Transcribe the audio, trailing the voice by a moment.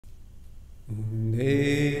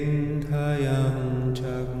Indhayam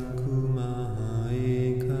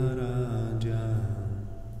Chakkumahekaraja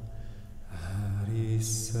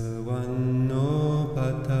Harisavanno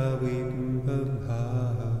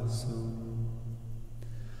Patavibhabhaso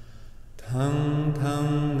Thang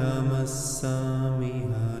Thang Namassami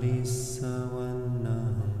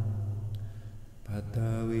Harisavannam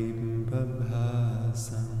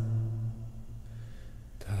Patavibhabhasam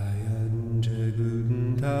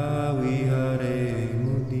Tayanjagundha Vihare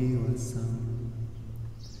Mudivasam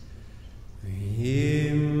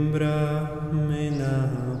Vihim Brahmina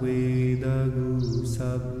Vedagu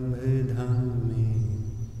Sabhidhammi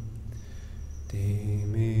Te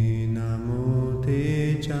me namo te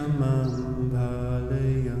chamam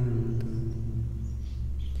bhalayantu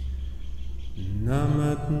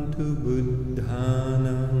Namantu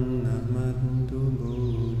Buddhanam Namantu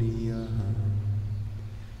Bodhiyaham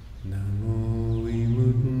Namo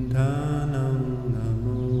Vimutthanam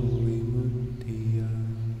Namo Vimuttiyam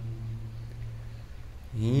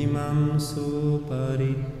Imam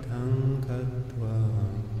Suparittham Katva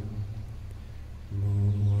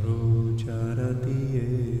Moro Charati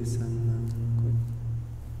Esanam.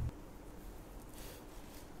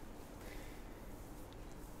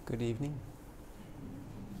 Good evening.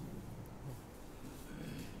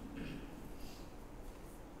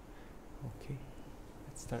 Okay.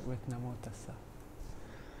 Start with Namo Tassa.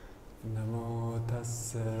 Namo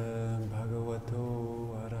Tassa Bhagavato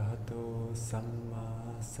Arahato Samma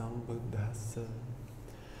Sambuddhassa.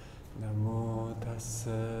 Namo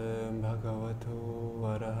Tassa Bhagavato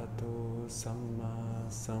Arahato Samma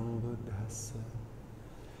Sambuddhassa.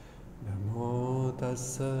 Namo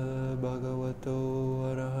Tassa Bhagavato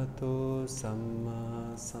Arahato Samma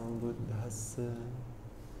Sambuddhassa.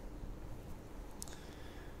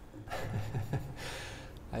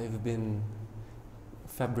 I've been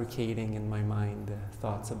fabricating in my mind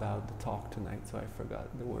thoughts about the talk tonight, so I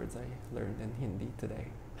forgot the words I learned in Hindi today.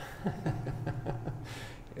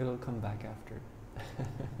 It'll come back after.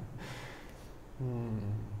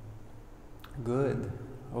 Good.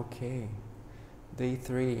 Okay. Day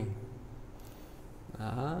 3.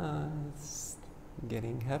 It's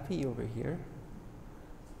getting happy over here.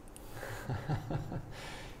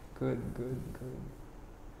 Good.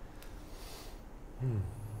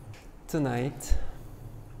 Tonight,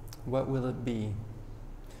 what will it be?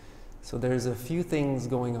 So there's a few things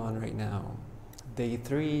going on right now. Day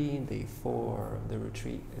 3, day 4 of the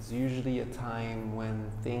retreat is usually a time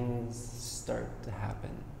when things start to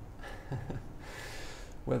happen.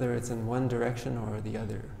 Whether it's in one direction or the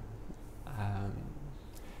other.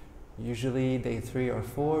 Usually day 3 or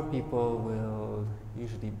 4, people will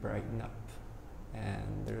usually brighten up.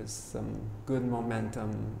 And there's some good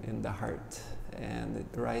momentum in the heart. And it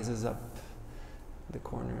rises up the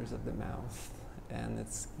corners of the mouth. And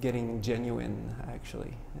it's getting genuine,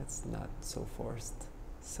 actually. It's not so forced.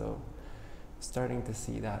 So, starting to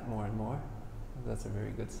see that more and more. That's a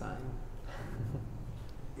very good sign.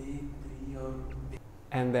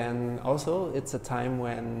 And then also, it's a time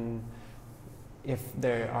when, if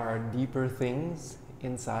there are deeper things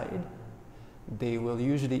inside, they will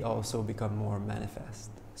usually also become more manifest.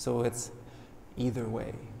 So it's either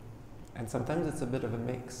way. And sometimes it's a bit of a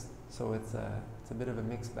mix. So it's a bit of a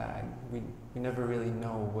mixed bag. We never really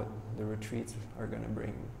know what the retreats are going to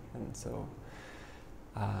bring. And so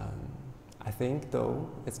I think, though,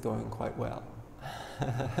 it's going quite well.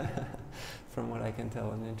 From what I can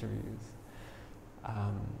tell in interviews.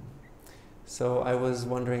 So I was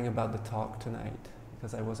wondering about the talk tonight,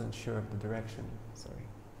 because I wasn't sure of the direction. Sorry.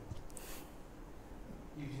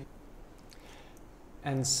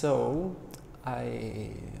 And so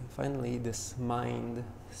finally this mind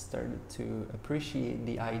started to appreciate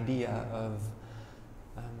the idea of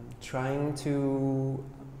trying to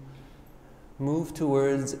move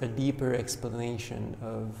towards a deeper explanation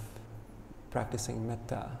of practicing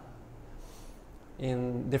metta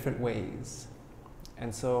in different ways.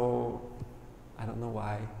 And so, I don't know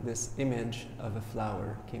why, this image of a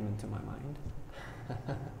flower came into my mind.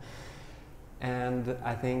 And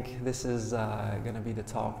I think this is going to be the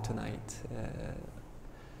talk tonight.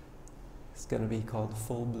 It's going to be called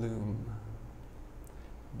Full Bloom.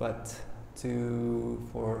 But to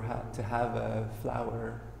have a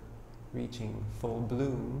flower reaching full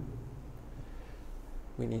bloom,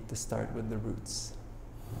 we need to start with the roots.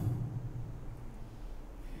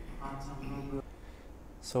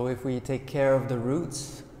 So if we take care of the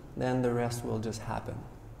roots, then the rest will just happen.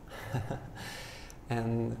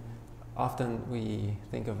 And often we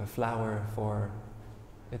think of a flower for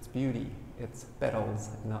its beauty, its petals,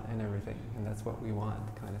 and everything, and that's what we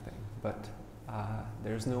want, kind of thing. But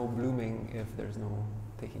There's no blooming if there's no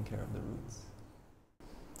taking care of the roots.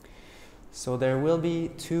 So there will be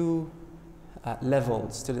two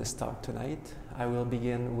levels to this talk tonight. I will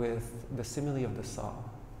begin with the simile of the saw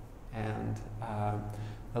and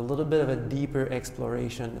a little bit of a deeper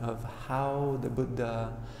exploration of how the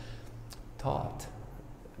Buddha taught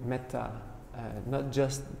metta, not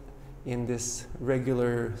just in this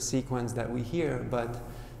regular sequence that we hear, but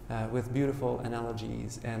with beautiful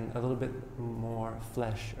analogies and a little bit more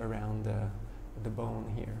flesh around the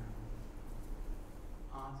bone here.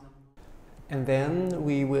 Awesome. And then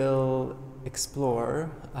we will explore,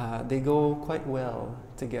 they go quite well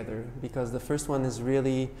together because the first one is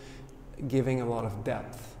really giving a lot of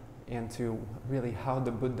depth into really how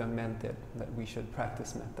the Buddha meant it, that we should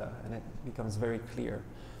practice metta, and it becomes very clear.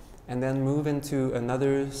 And then move into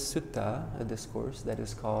another sutta, a discourse that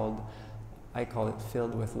is called, I call it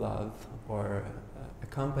filled with love, or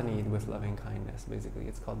accompanied with loving kindness, basically.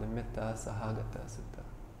 It's called the Metta Sahagata Sutta.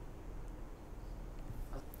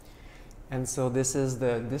 And so this is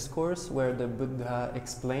the discourse where the Buddha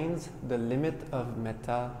explains the limit of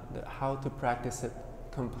metta, how to practice it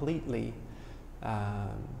completely,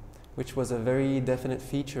 which was a very definite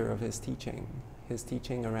feature of his teaching. His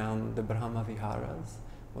teaching around the Brahma Viharas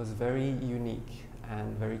was very unique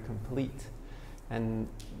and very complete. And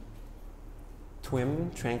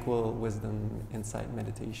TWIM, Tranquil Wisdom Insight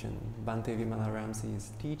Meditation, Bhante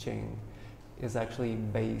Vimalaramsi's teaching is actually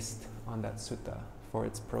based on that sutta for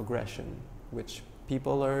its progression, which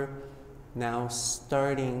people are now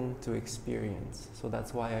starting to experience. So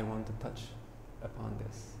that's why I want to touch upon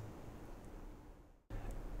this.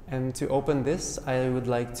 And to open this, I would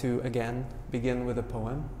like to again begin with a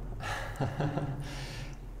poem.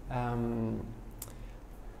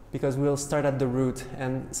 Because we'll start at the root,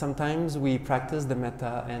 and sometimes we practice the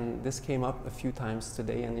metta, and this came up a few times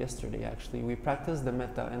today and yesterday actually. We practice the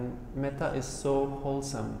metta, and metta is so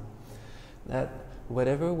wholesome that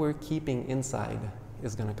whatever we're keeping inside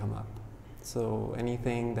is going to come up. So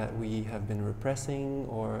anything that we have been repressing,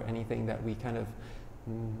 or anything that we kind of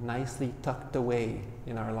nicely tucked away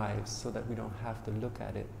in our lives so that we don't have to look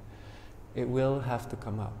at it, it will have to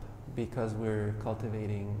come up, because we're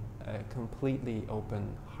cultivating a completely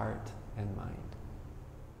open heart and mind.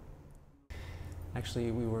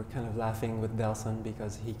 Actually, we were kind of laughing with Delson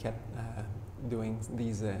because he kept doing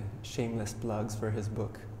these shameless plugs for his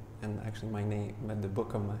book, and actually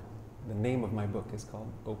the name of my book is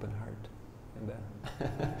called Open Heart, and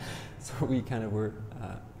so we kind of were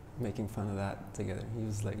making fun of that together. He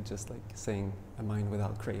was like just like saying a mind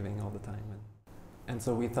without craving all the time. And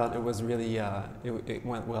so we thought it was really, it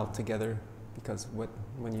went well together, because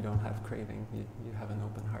when you don't have craving, you have an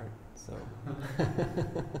open heart. So.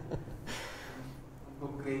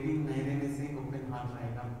 Craving नहीं रहने से open heart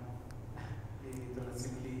रहेगा. ये थोड़ा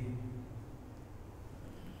simply.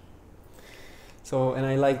 So, and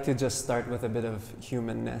I like to just start with a bit of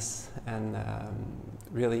humanness, and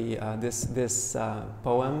really this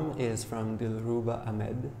poem is from Dilruba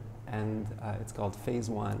Ahmed, and it's called Phase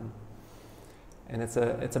 1. And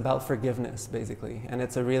it's about forgiveness, basically, and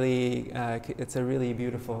it's a really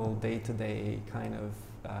beautiful day-to-day kind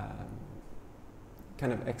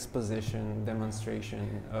of exposition,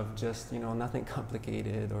 demonstration of just, nothing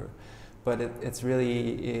complicated, but it's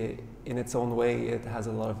really, in its own way, it has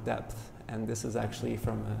a lot of depth. And this is actually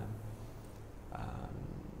from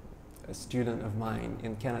a student of mine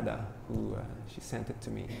in Canada who she sent it to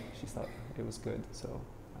me. She thought it was good, so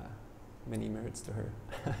many merits to her.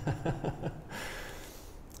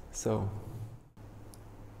 So,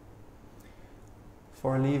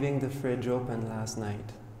 for leaving the fridge open last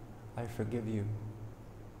night, I forgive you.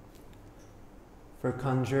 For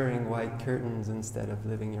conjuring white curtains instead of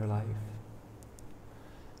living your life.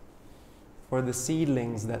 For the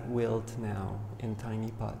seedlings that wilt now in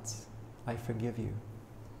tiny pots, I forgive you.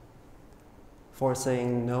 For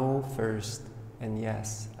saying no first and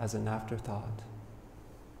yes as an afterthought.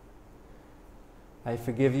 I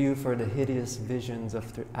forgive you for the hideous visions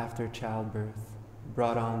after childbirth,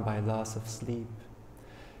 brought on by loss of sleep,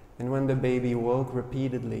 and when the baby woke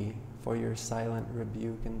repeatedly for your silent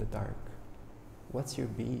rebuke in the dark. What's your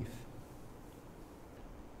beef?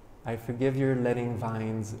 I forgive your letting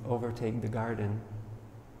vines overtake the garden,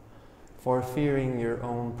 for fearing your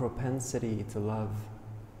own propensity to love,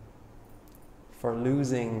 for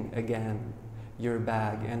losing again your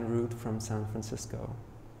bag en route from San Francisco,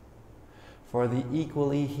 for the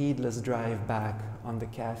equally heedless drive back on the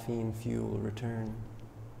caffeine fuel return.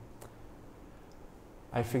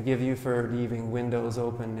 I forgive you for leaving windows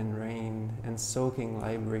open in rain and soaking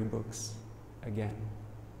library books again.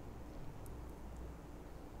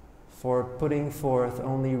 for putting forth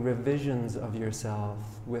only revisions of yourself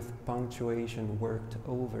with punctuation worked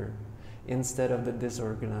over instead of the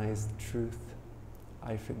disorganized truth.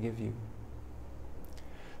 I forgive you.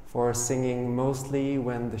 For singing mostly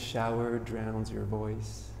when the shower drowns your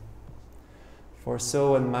voice. For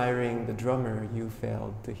so admiring the drummer you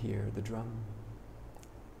failed to hear the drum.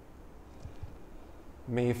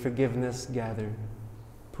 May forgiveness gather,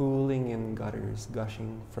 pooling in gutters,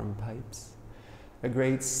 gushing from pipes, a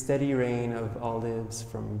great steady rain of olives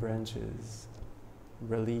from branches,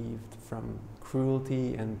 relieved from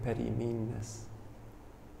cruelty and petty meanness.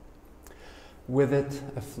 With it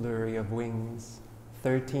a flurry of wings,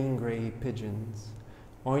 13 gray pigeons,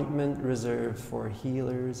 ointment reserved for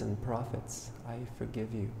healers and prophets. I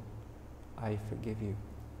forgive you. I forgive you.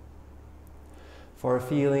 For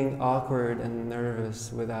feeling awkward and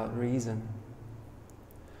nervous without reason.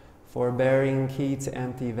 For bearing Keats'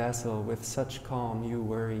 empty vessel with such calm you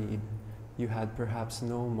worried you had perhaps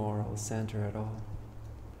no moral center at all.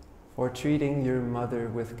 For treating your mother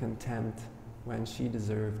with contempt when she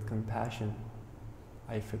deserved compassion.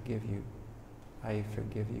 I forgive you. I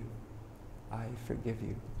forgive you. I forgive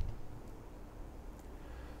you.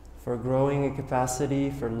 For growing a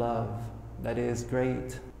capacity for love that is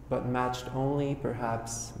great, but matched only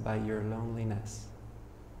perhaps by your loneliness.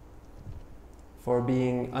 For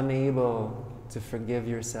being unable to forgive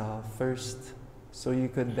yourself first, so you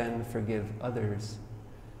could then forgive others,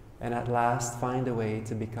 and at last find a way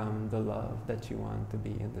to become the love that you want to be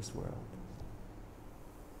in this world.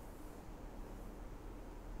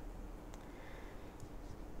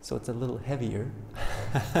 So it's a little heavier,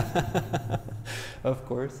 of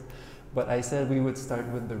course, but I said we would start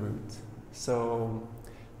with the root. So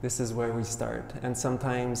this is where we start. And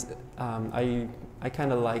sometimes I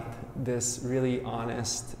kind of liked this really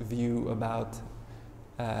honest view about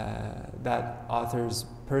that author's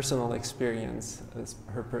personal experience,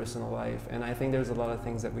 her personal life. And I think there's a lot of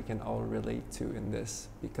things that we can all relate to in this,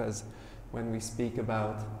 because when we speak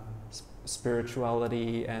about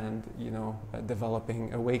spirituality and, you know,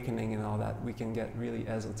 developing awakening and all that, we can get really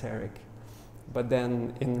esoteric. But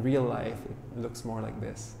then in real life, it looks more like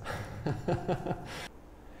this.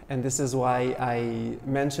 And this is why I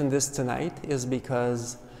mentioned this tonight, is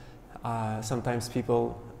because sometimes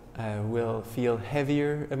people will feel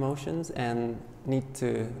heavier emotions and need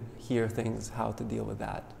to hear things, how to deal with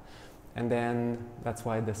that. And then that's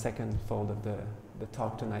why the second fold of the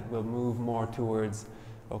talk tonight will move more towards,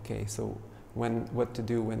 okay, so what to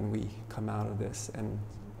do when we come out of this and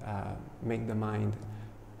make the mind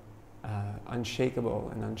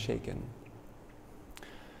unshakable and unshaken.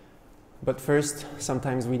 But first,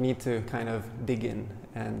 sometimes we need to kind of dig in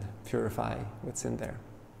and purify what's in there.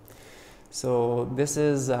 So this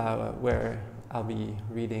is where I'll be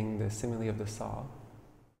reading the simile of the saw.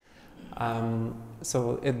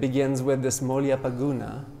 So it begins with this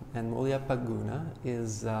Molyapaguna, and Molyapaguna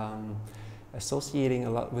is associating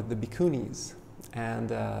a lot with the bhikkhunis,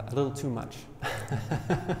 and a little too much.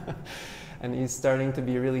 And he's starting to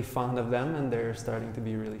be really fond of them, and they're starting to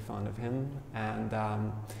be really fond of him. And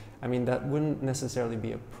I mean, that wouldn't necessarily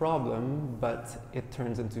be a problem, but it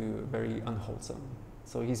turns into very unwholesome.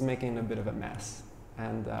 So he's making a bit of a mess,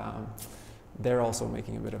 and they're also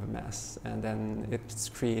making a bit of a mess, and then it's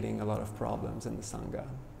creating a lot of problems in the Sangha.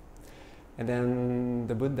 And then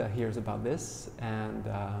the Buddha hears about this and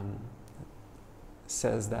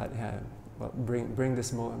says that, well, bring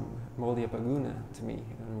this Molyapaguna to me,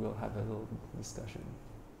 and we'll have a little discussion.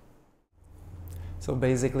 So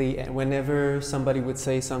basically, whenever somebody would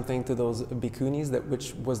say something to those bhikkhunis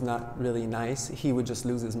which was not really nice, he would just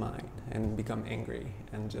lose his mind and become angry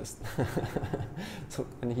and just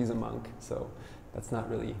and he's a monk, so that's not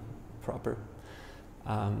really proper.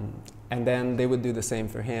 And then they would do the same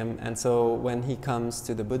for him. And so when he comes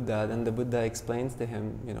to the Buddha, then the Buddha explains to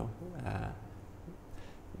him, you know,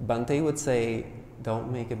 Bhante would say,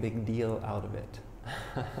 don't make a big deal out of it.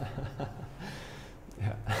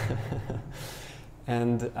 Yeah.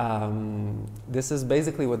 And this is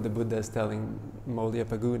basically what the Buddha is telling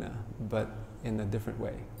Molyapaguna, but in a different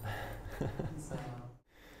way.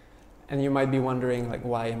 And you might be wondering, like,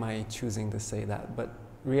 why am I choosing to say that? But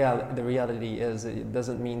the reality is, it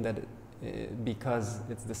doesn't mean that because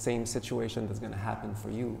it's the same situation that's going to happen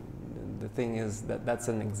for you. The thing is that that's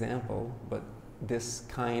an example, but this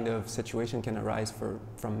kind of situation can arise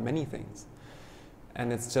from many things.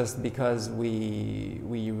 And it's just because we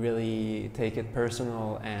really take it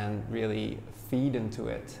personal and really feed into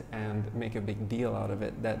it and make a big deal out of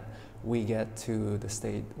it that we get to the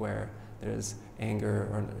state where there's anger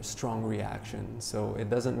or a strong reaction. So it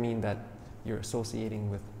doesn't mean that you're associating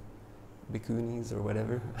with bhikkhunis or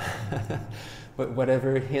whatever. But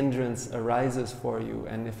whatever hindrance arises for you,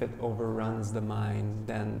 and if it overruns the mind,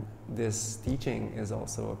 then this teaching is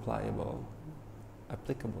also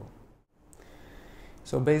applicable.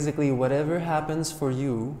 So basically, whatever happens for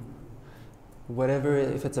you, whatever,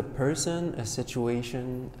 if it's a person, a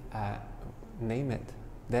situation, name it,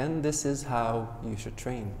 then this is how you should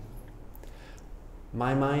train.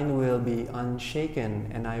 My mind will be unshaken,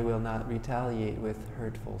 and I will not retaliate with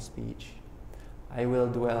hurtful speech. I will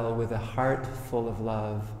dwell with a heart full of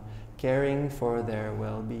love, caring for their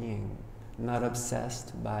well-being, not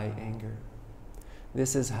obsessed by anger.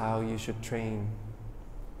 This is how you should train.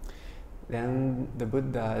 Then the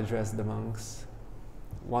Buddha addressed the monks.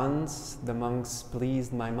 Once the monks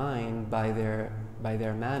pleased my mind by their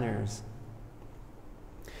manners.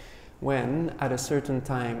 When, at a certain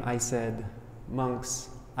time, I said, "Monks,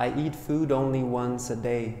 I eat food only once a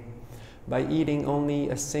day. By eating only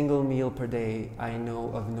a single meal per day, I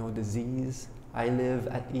know of no disease. I live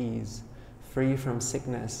at ease, free from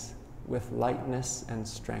sickness, with lightness and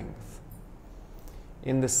strength.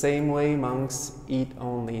 In the same way, monks, eat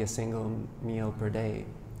only a single meal per day.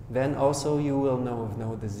 Then also you will know of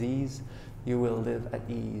no disease. You will live at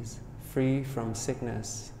ease, free from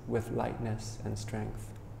sickness, with lightness and strength."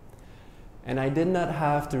 And I did not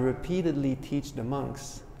have to repeatedly teach the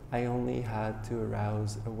monks. I only had to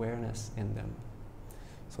arouse awareness in them.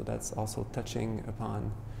 So that's also touching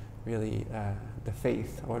upon really the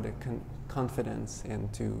faith or the confidence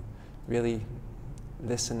into really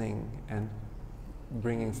listening and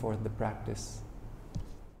bringing forth the practice.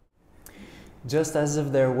 Just as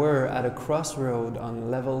if there were at a crossroad on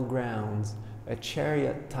level grounds a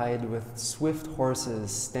chariot tied with swift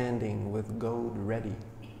horses standing with goad ready.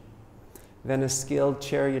 Then a skilled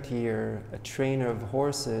charioteer, a trainer of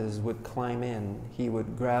horses, would climb in. He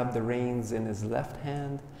would grab the reins in his left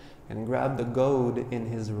hand and grab the goad in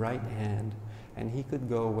his right hand, and he could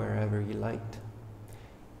go wherever he liked.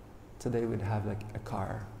 So they would have like a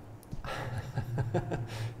car,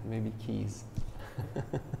 maybe keys.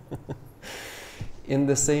 In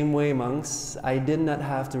the same way, monks, I did not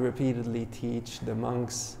have to repeatedly teach the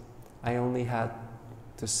monks. I only had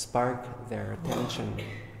to spark their attention.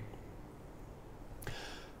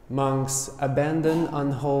 Monks, abandon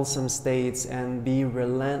unwholesome states and be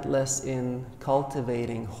relentless in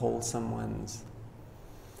cultivating wholesome ones.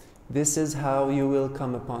 This is how you will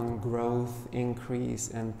come upon growth, increase,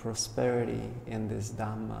 and prosperity in this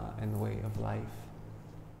Dhamma and way of life.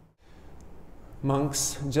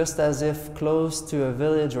 Monks, just as if close to a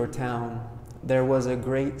village or town, there was a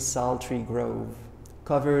great saltree grove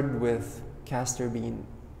covered with castor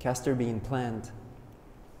bean plant.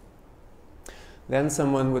 Then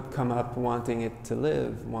someone would come up wanting it to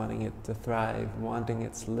live, wanting it to thrive, wanting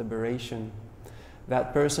its liberation.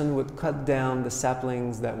 That person would cut down the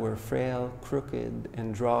saplings that were frail, crooked,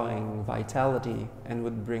 and drawing vitality, and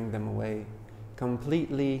would bring them away,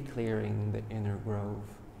 completely clearing the inner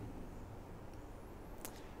grove.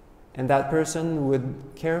 And that person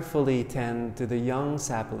would carefully tend to the young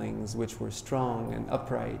saplings which were strong and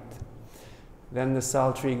upright. Then the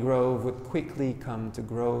saltree grove would quickly come to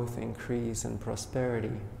growth, increase, and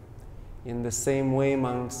prosperity. In the same way,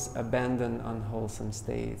 monks, abandon unwholesome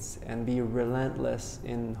states and be relentless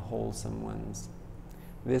in wholesome ones.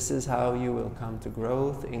 This is how you will come to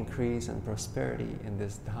growth, increase, and prosperity in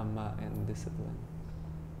this Dhamma and discipline.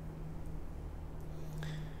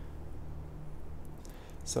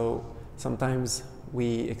 So sometimes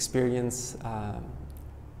we experience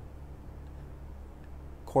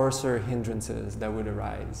coarser hindrances that would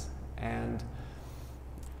arise, and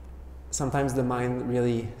sometimes the mind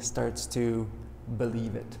really starts to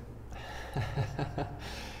believe it.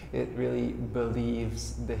 It really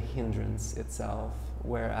believes the hindrance itself,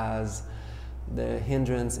 whereas the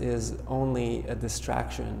hindrance is only a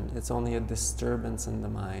distraction, it's only a disturbance in the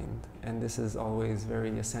mind, and this is always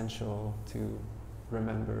very essential to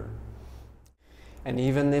remember. And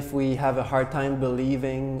even if we have a hard time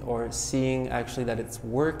believing or seeing actually that it's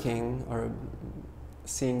working, or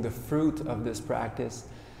seeing the fruit of this practice,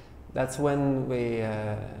 that's when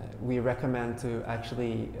we recommend to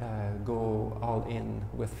actually go all in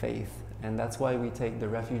with faith. And that's why we take the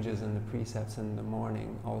refuges and the precepts in the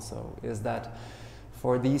morning also, is that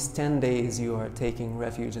for these 10 days you are taking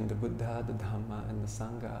refuge in the Buddha, the Dhamma, and the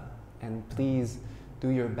Sangha. And please do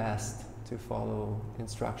your best to follow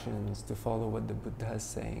instructions, to follow what the Buddha is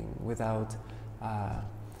saying without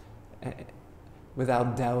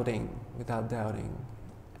doubting.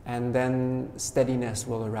 And then steadiness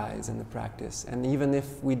will arise in the practice. And even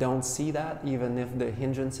if we don't see that, even if the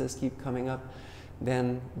hindrances keep coming up,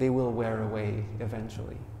 then they will wear away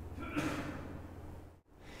eventually.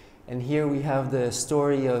 And here we have the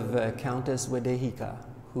story of Countess Vedehika,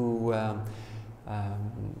 who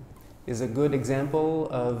is a good example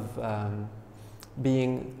of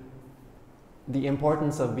being the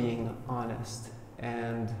importance of being honest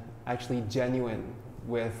and actually genuine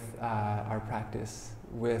with our practice,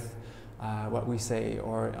 with what we say,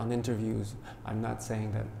 or on interviews. I'm not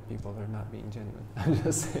saying that people are not being genuine.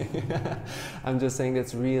 I'm just saying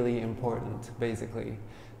it's really important, basically,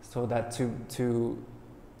 so that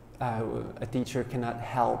a teacher cannot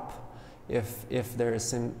help if there are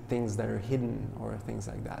some things that are hidden or things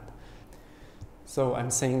like that. So I'm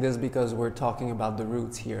saying this because we're talking about the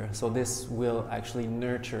roots here. So this will actually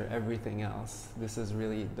nurture everything else. This is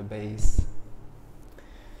really the base.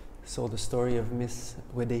 So the story of Miss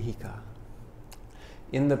Vedehika.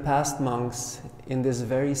 In the past, monks, in this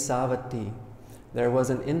very Savatthi, there was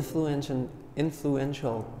an influential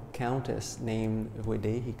countess named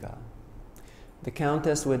Vedehika. The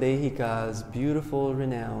Countess Vedehika's beautiful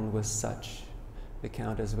renown was such. The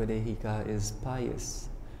Countess Vedehika is pious.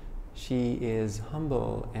 She is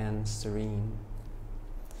humble and serene.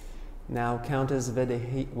 Now Countess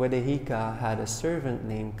Vedehika had a servant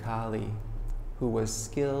named Kali, who was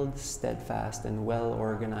skilled, steadfast, and well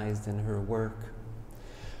organized in her work.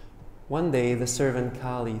 One day the servant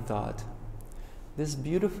Kali thought, "This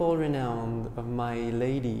beautiful renown of my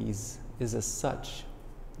ladies is as such.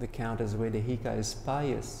 The Countess Vedehika is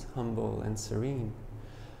pious, humble, and serene.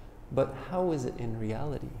 But how is it in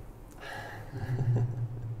reality?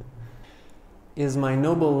 Is my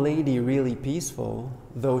noble lady really peaceful,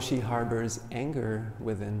 though she harbors anger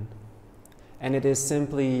within, and it is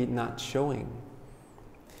simply not showing?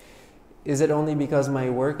 Is it only because my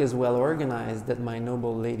work is well organized that my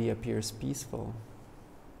noble lady appears peaceful,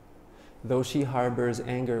 though she harbors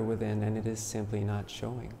anger within, and it is simply not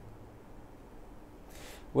showing?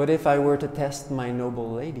 What if I were to test my noble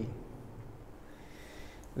lady?"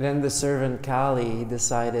 Then the servant Kali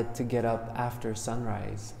decided to get up after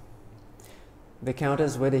sunrise. The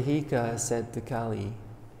Countess Vedehika said to Kali,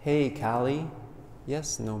 "Hey Kali."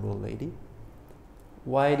 "Yes, noble lady."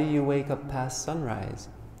 "Why do you wake up past sunrise?"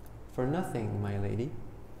 "For nothing, my lady."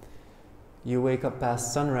 "You wake up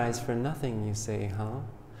past sunrise for nothing, you say, huh?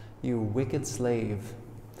 You wicked slave."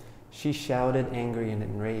 She shouted, angry and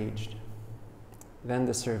enraged. Then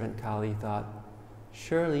the servant Kali thought,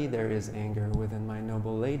 "Surely there is anger within my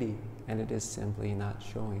noble lady, and it is simply not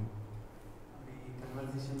showing."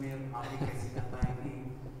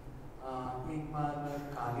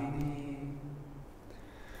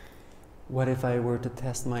 What if I were to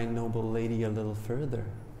test my noble lady a little further?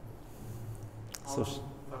 So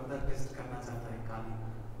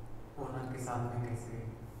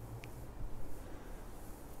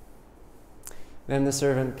then the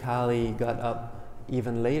servant Kali got up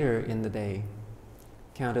even later in the day.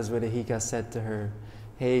 Countess Vedehika said to her,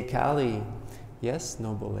 "Hey Kali." "Yes,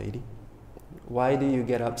 noble lady." "Why do you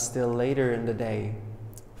get up still later in the day?"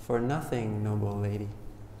 "For nothing, noble lady."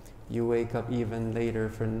 "You wake up even later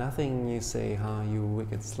for nothing, you say, huh, you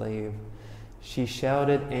wicked slave?" She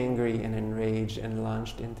shouted, angry and enraged, and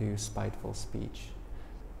launched into spiteful speech.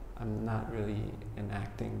 I'm not really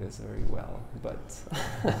enacting this very well, but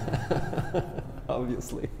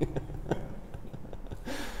obviously.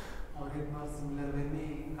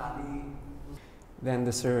 Then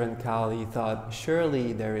the servant Kali thought,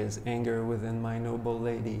 "Surely there is anger within my noble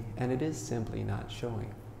lady, and it is simply not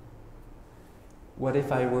showing. What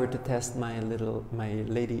if I were to test my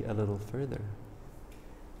lady a little further?"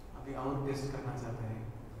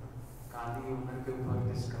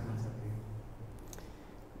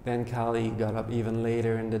 Then Kali got up even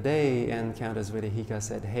later in the day, and Countess Vedehika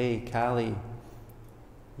said, "Hey Kali."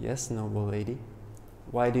 "Yes, noble lady."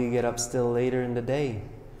 "Why do you get up still later in the day?"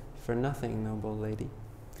 "For nothing, noble lady."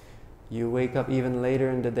 "You wake up even later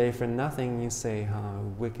in the day for nothing, you say, huh,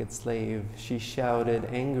 wicked slave?" She shouted,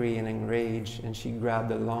 angry and enraged, and she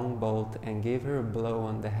grabbed a long bolt and gave her a blow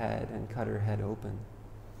on the head and cut her head open.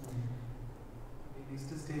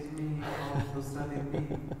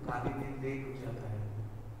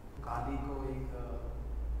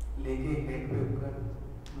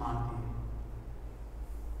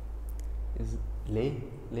 Is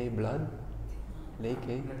lay blood? Lay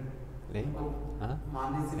ke? Lay? Huh?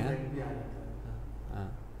 Yeah?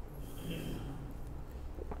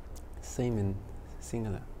 Same in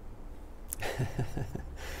Sinhala.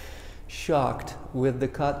 Shocked, with the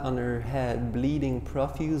cut on her head bleeding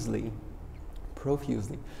profusely.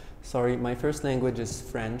 Sorry, my first language is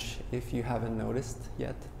French, if you haven't noticed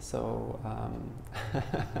yet. So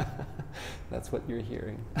that's what you're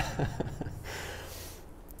hearing.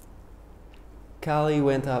 Kali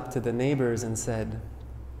went up to the neighbors and said,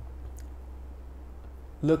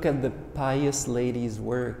 "Look at the pious lady's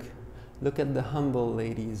work. Look at the humble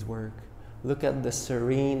lady's work. Look at the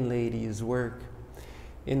serene lady's work.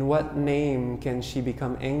 In what name can she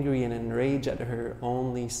become angry and enrage at her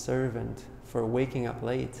only servant for waking up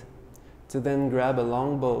late, to then grab a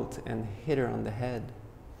longboat and hit her on the head?"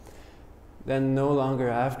 Then no longer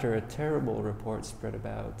after, a terrible report spread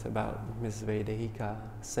about Miss Vedehika,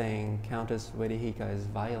 saying Countess Vedehika is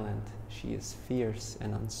violent, she is fierce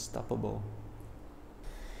and unstoppable.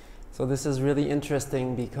 So this is really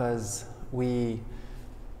interesting because we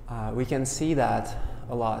can see that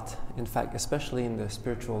a lot, in fact, especially in the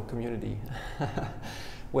spiritual community,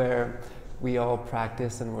 where we all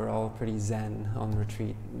practice and we're all pretty zen on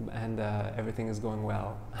retreat and everything is going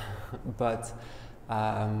well. But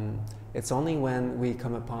it's only when we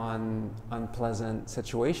come upon unpleasant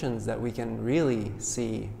situations that we can really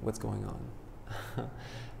see what's going on.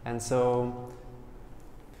 And so,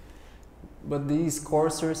 but these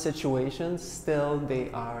coarser situations, still they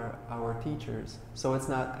are our teachers. So it's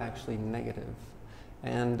not actually negative.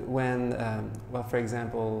 And when, well, for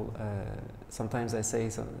example, sometimes I say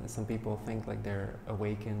some people think like they're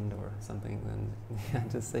awakened or something, then I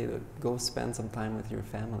just say that go spend some time with your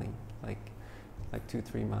family, like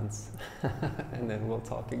 2-3 months, and then we'll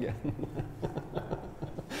talk again.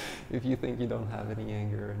 If you think you don't have any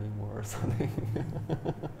anger anymore or something.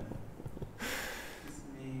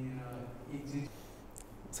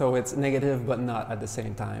 So it's negative but not at the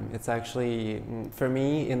same time. It's actually, for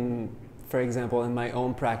me, for example, in my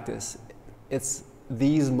own practice, it's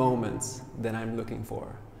these moments that I'm looking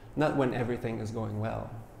for, not when everything is going well,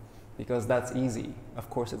 because that's easy. Of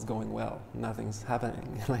course it's going well, nothing's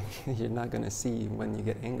happening. Like, you're not going to see when you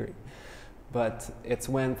get angry. But it's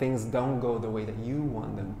when things don't go the way that you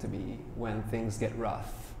want them to be, when things get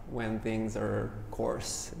rough, when things are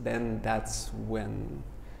coarse, then that's when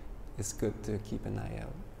it's good to keep an eye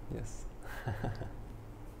out. Yes.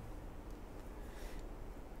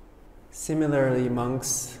 Similarly,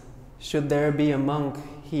 monks, should there be a monk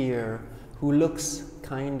here who looks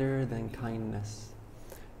kinder than kindness,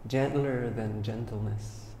 gentler than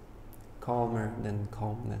gentleness, calmer than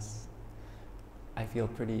calmness? I feel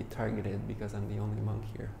pretty targeted because I'm the only monk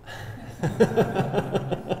here.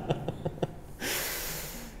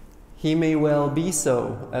 He may well be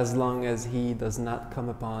so, as long as he does not come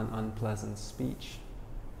upon unpleasant speech.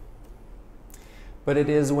 But it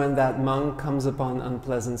is when that monk comes upon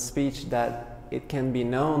unpleasant speech that it can be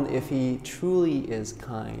known if he truly is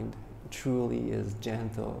kind, truly is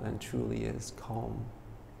gentle, and truly is calm.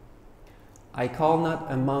 I call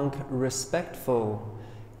not a monk respectful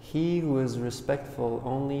he who is respectful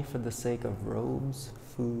only for the sake of robes,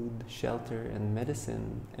 food, shelter, and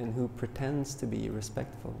medicine, and who pretends to be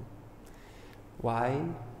respectful. Why?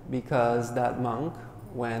 Because that monk,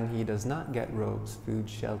 when he does not get robes, food,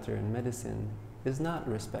 shelter, and medicine, is not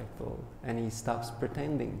respectful, and he stops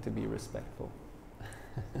pretending to be respectful.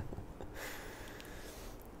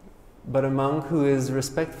 But a monk who is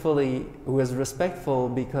respectful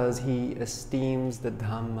because he esteems the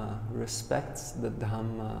Dhamma, respects the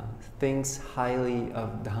Dhamma, thinks highly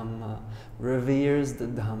of Dhamma, reveres the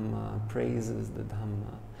Dhamma, praises the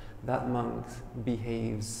Dhamma, that monk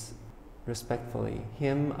behaves respectfully.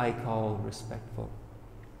 Him I call respectful.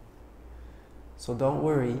 So don't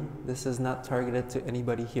worry, this is not targeted to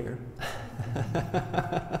anybody here.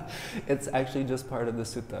 It's actually just part of the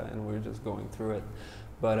sutta and we're just going through it.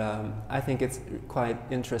 But I think it's quite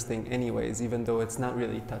interesting anyways, even though it's not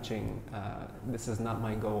really touching, this is not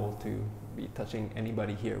my goal to be touching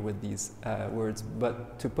anybody here with these words,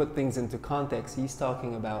 but to put things into context, he's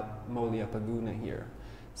talking about Mauliapaguna here.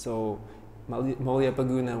 So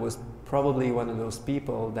Mauliapaguna was probably one of those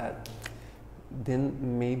people that didn't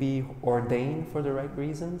maybe ordain for the right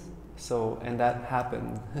reasons. So, and that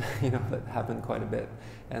happened, that happened quite a bit.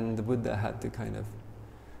 And the Buddha had to kind of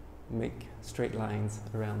make straight lines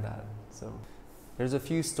around that. So there's a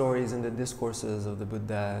few stories in the discourses of the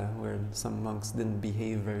Buddha where some monks didn't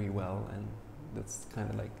behave very well, and that's kind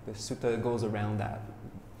of like the sutta goes around that.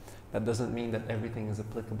 That doesn't mean that everything is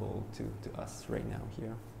applicable to us right now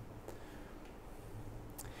here.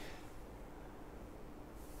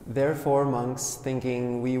 Therefore, monks,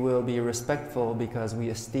 thinking we will be respectful because we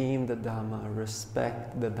esteem the Dhamma,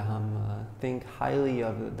 respect the Dhamma, think highly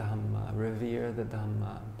of the Dhamma, revere the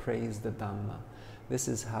Dhamma, praise the Dhamma. This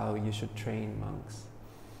is how you should train monks.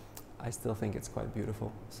 I still think it's quite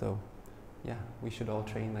beautiful. So, yeah, we should all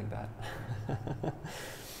train like that.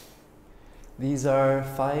 These are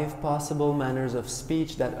 5 possible manners of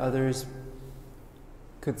speech that others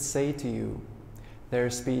could say to you. Their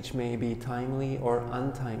speech may be timely or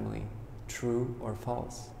untimely, true or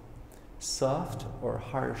false, soft or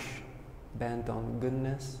harsh, bent on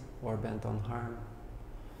goodness or bent on harm,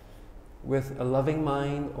 with a loving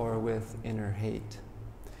mind or with inner hate.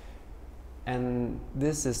 And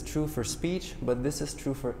this is true for speech, but this is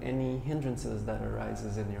true for any hindrances that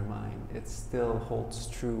arises in your mind. It still holds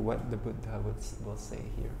true what the Buddha will say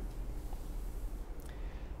here.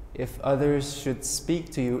 If others should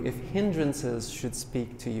speak to you, if hindrances should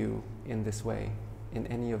speak to you in this way, in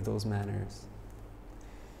any of those manners,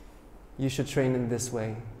 you should train in this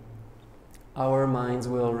way. Our minds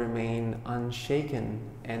will remain unshaken,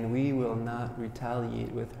 and we will not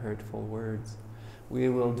retaliate with hurtful words. We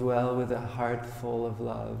will dwell with a heart full of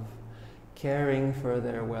love, caring for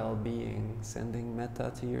their well-being, sending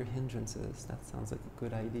metta to your hindrances. That sounds like a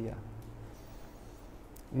good idea.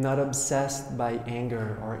 Not obsessed by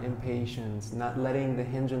anger or impatience, not letting the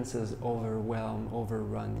hindrances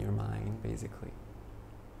overrun your mind, basically.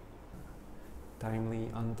 Timely,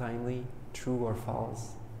 untimely, true or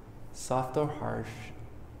false, soft or harsh,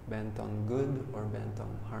 bent on good or bent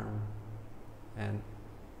on harm, and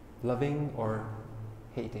loving or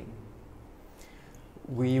hating.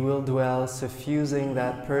 We will dwell suffusing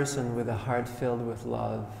that person with a heart filled with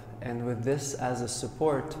love, and with this as a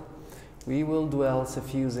support, we will dwell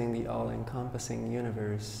suffusing the all-encompassing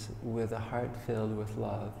universe with a heart filled with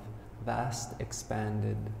love, vast,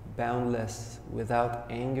 expanded, boundless, without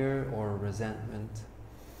anger or resentment.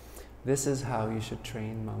 This is how you should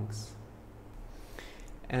train monks.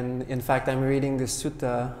 And in fact, I'm reading this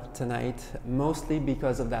sutta tonight mostly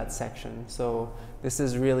because of that section. So this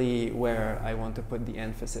is really where I want to put the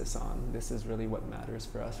emphasis on. This is really what matters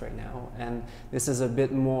for us right now. And this is a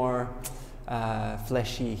bit more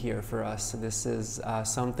fleshy here for us. This is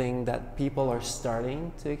something that people are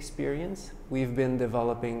starting to experience. We've been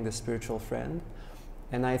developing the spiritual friend.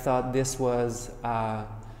 And I thought this was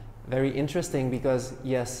very interesting because,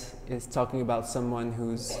 yes, it's talking about someone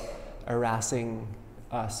who's harassing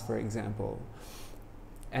us, for example.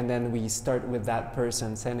 And then we start with that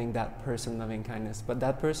person, sending that person loving kindness. But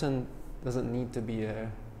that person doesn't need to be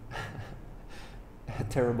a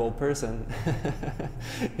terrible person.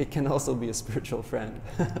 It can also be a spiritual friend.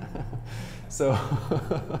 So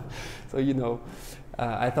you know,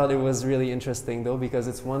 I thought it was really interesting though, because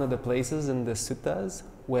it's one of the places in the suttas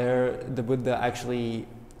where the Buddha actually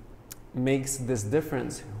makes this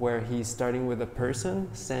difference, where he's starting with a person,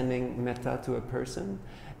 sending metta to a person,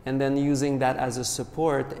 and then using that as a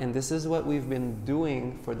support. And this is what we've been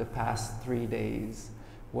doing for the past 3 days,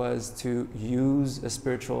 was to use a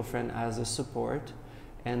spiritual friend as a support.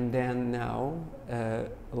 And then now a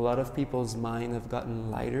lot of people's mind have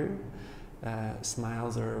gotten lighter,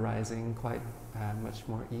 smiles are arising quite much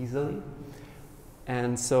more easily.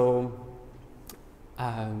 And so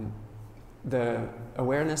the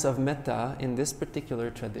awareness of metta in this particular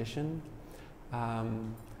tradition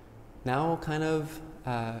now kind of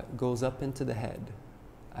goes up into the head.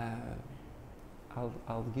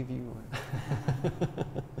 I'll give you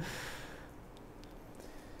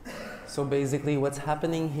So basically what's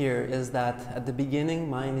happening here is that at the beginning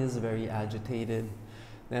mind is very agitated,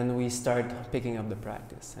 then we start picking up the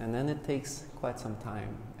practice, and then it takes quite some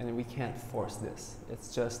time, and we can't force this.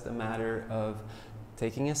 It's just a matter of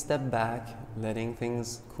taking a step back, letting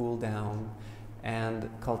things cool down, and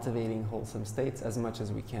cultivating wholesome states as much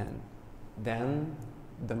as we can. Then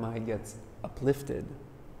the mind gets uplifted.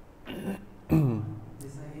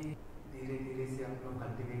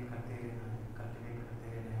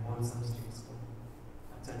 wholesome states को,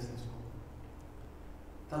 अच्छा चीज को,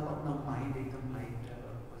 तब अपना mind एकदम light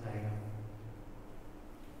हो जाएगा.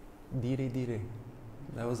 Dhire dhire.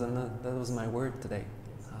 That was my word today.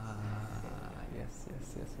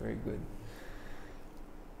 Yes, very good.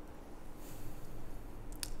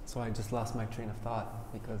 So I just lost my train of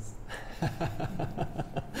thought because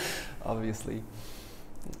obviously.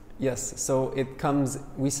 Yes, so it comes,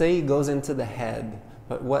 we say it goes into the head,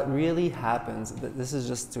 but what really happens, this is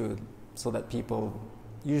just so that people,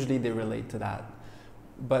 usually they relate to that.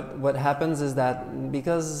 But what happens is that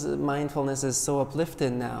because mindfulness is so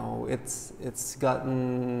uplifted now, it's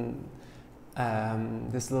gotten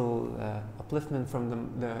this little upliftment from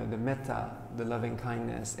the metta, the loving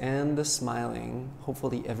kindness, and the smiling.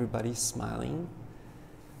 Hopefully everybody's smiling.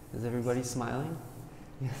 Is everybody smiling?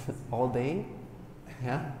 All day?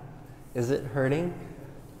 Yeah? Is it hurting?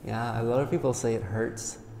 Yeah, a lot of people say it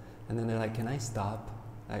hurts. And then they're like, can I stop?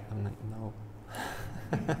 I'm like, no.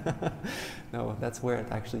 No, that's where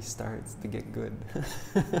it actually starts to get good.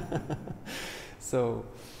 So,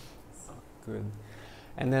 good.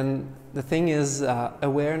 And then the thing is,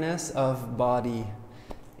 awareness of body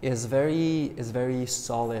is very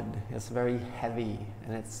solid. It's very heavy,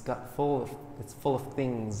 and it's full of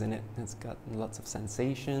things in it. It's got lots of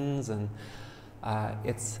sensations, and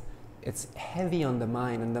it's heavy on the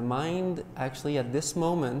mind. And the mind, actually, at this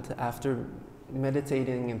moment, after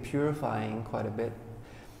meditating and purifying quite a bit,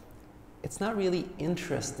 it's not really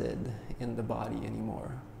interested in the body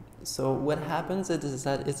anymore. So what happens is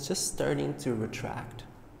that it's just starting to retract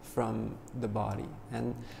from the body,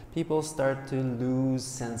 and people start to lose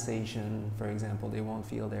sensation. For example, they won't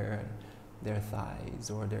feel their thighs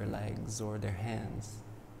or their legs or their hands.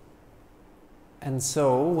 And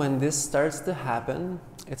so when this starts to happen,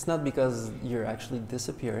 it's not because you're actually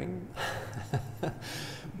disappearing,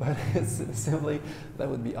 but it's simply, that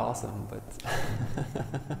would be awesome,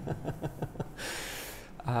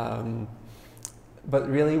 but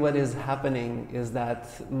really what is happening is that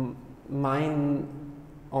mind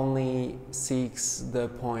only seeks the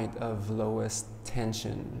point of lowest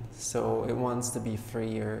tension. So it wants to be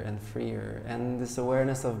freer and freer. And this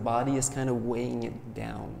awareness of body is kind of weighing it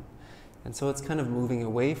down. And so it's kind of moving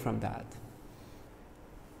away from that.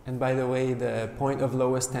 And by the way, the point of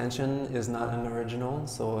lowest tension is not an original,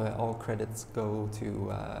 so all credits go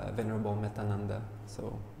to Venerable Bhante Ānanda.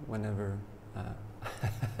 So whenever,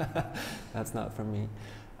 that's not from me,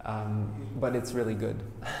 but it's really good.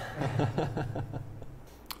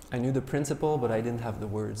 I knew the principle, but I didn't have the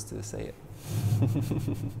words to say it.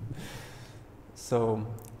 So,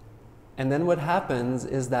 and then what happens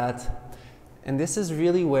is that, and this is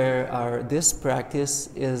really where this practice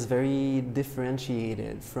is very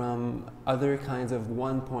differentiated from other kinds of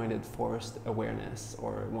one-pointed forced awareness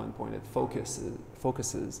or one-pointed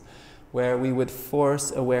focuses, where we would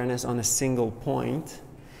force awareness on a single point,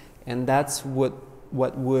 and that's what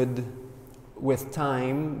would, with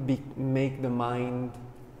time, make the mind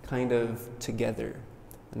kind of together,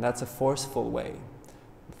 and that's a forceful way.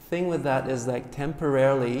 The thing with that is, like,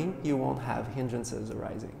 temporarily you won't have hindrances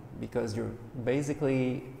arising, because you're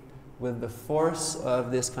basically, with the force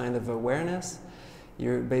of this kind of awareness,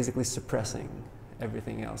 you're basically suppressing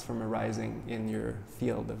everything else from arising in your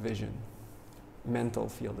field of vision, mental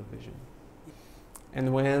field of vision.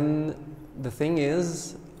 And when the thing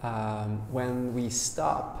is, when we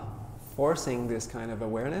stop forcing this kind of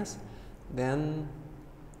awareness, then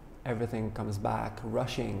everything comes back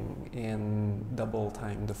rushing in double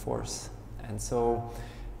time the force. And so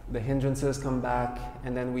the hindrances come back,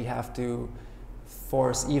 and then we have to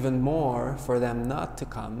force even more for them not to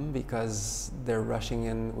come, because they're rushing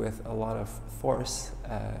in with a lot of force,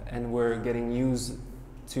 and we're getting used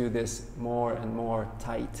to this more and more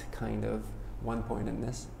tight kind of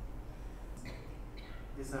one-pointedness.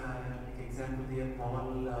 जैसा एक example दिया,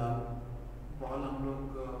 ball हम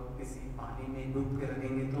लोग किसी पानी में डूब के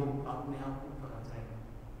रखेंगे तो अपने आप ऊपर आ जाएगा.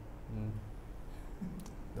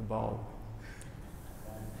 The ball.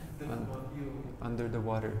 Under the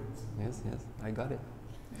water. Yes, I got it.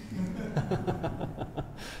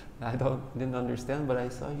 I didn't understand, but I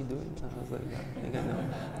saw you do it. I was like, I think I know.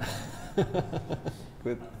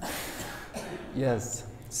 Good. Yes.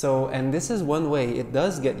 So, and this is one way it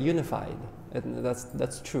does get unified.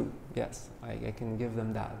 That's true. Yes, I can give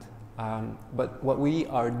them that. But what we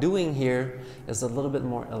are doing here is a little bit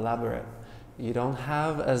more elaborate. You don't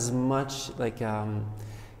have as much, like,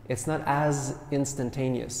 it's not as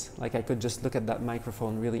instantaneous. Like, I could just look at that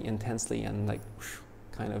microphone really intensely and, like,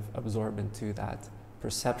 kind of absorb into that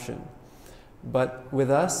perception. But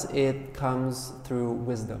with us, it comes through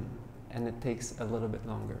wisdom, and it takes a little bit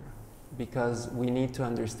longer, because we need to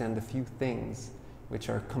understand a few things which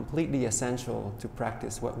are completely essential to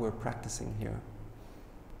practice what we're practicing here.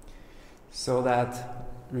 So that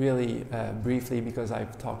really briefly, because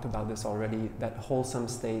I've talked about this already, that wholesome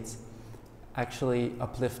states actually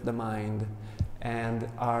uplift the mind and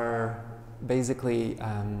are basically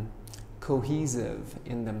cohesive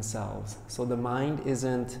in themselves. So the mind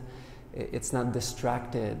it's not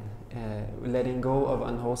distracted. Letting go of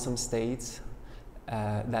unwholesome states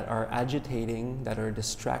that are agitating, that are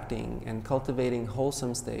distracting, and cultivating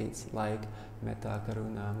wholesome states like metta,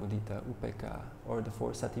 karuna, mudita, upekkha, or the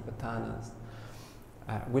 4 satipatthanas,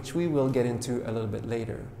 which we will get into a little bit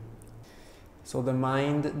later. So the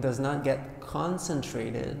mind does not get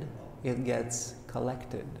concentrated, it gets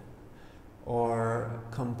collected, or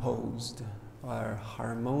composed, or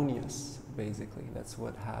harmonious, basically. That's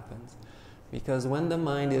what happens. Because when the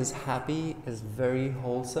mind is happy, is very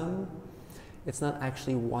wholesome, it's not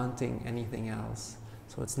actually wanting anything else.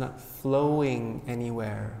 So it's not flowing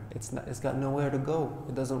anywhere. It's got nowhere to go.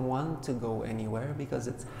 It doesn't want to go anywhere because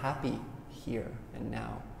it's happy here and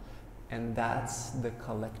now. And that's the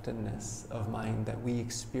collectedness of mind that we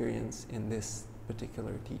experience in this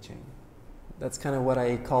particular teaching. That's kind of what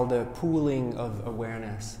I call the pooling of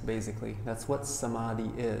awareness, basically. That's what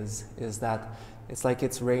samadhi is that it's like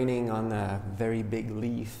it's raining on a very big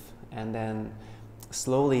leaf, and then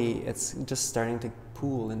slowly it's just starting to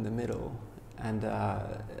pool in the middle. And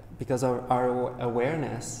because our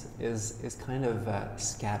awareness is kind of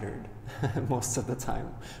scattered most of the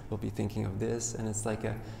time. We'll be thinking of this, and it's like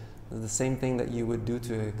the same thing that you would do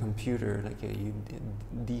to a computer, like you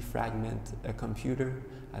defragment a computer.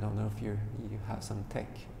 I don't know if you have some tech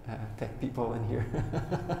people in here.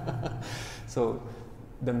 So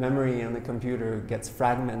the memory on the computer gets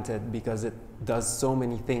fragmented because it does so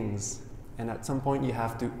many things, and at some point you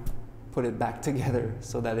have to put it back together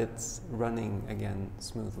so that it's running again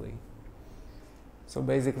smoothly. So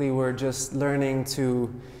basically we're just learning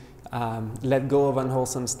to let go of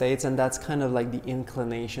unwholesome states, and that's kind of like the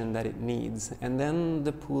inclination that it needs. And then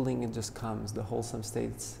the pooling, it just comes, the wholesome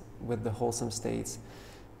states with the wholesome states.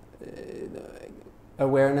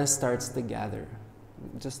 Awareness starts to gather,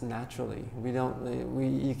 just naturally.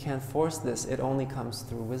 You can't force this, it only comes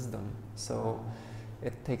through wisdom. So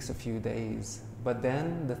it takes a few days. But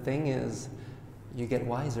then the thing is, you get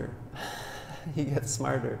wiser, you get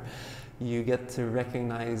smarter. You get to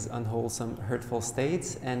recognize unwholesome, hurtful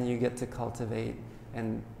states, and you get to cultivate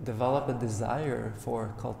and develop a desire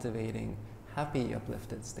for cultivating happy,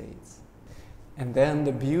 uplifted states. And then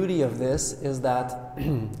the beauty of this is that,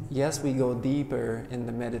 yes, we go deeper in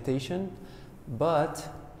the meditation, but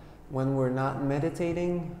when we're not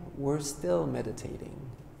meditating, we're still meditating.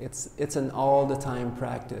 It's an all-the-time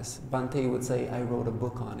practice. Bhante would say, I wrote a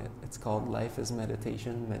book on it. It's called Life is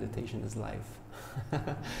Meditation, Meditation is Life.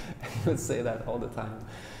 He would say that all the time.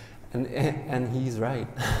 And he's right.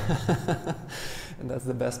 And that's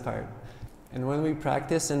the best part. And when we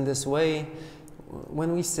practice in this way,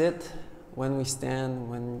 when we sit, when we stand,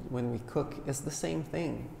 when we cook, it's the same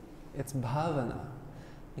thing. It's bhavana.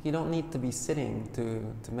 Like, you don't need to be sitting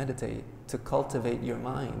to meditate, to cultivate your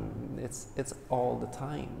mind. It's all the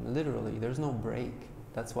time, literally. There's no break.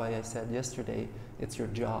 That's why I said yesterday, it's your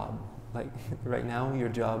job. Like right now, your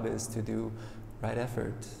job is to do right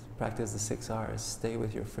effort, practice the 6 R's, stay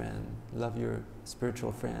with your friend, love your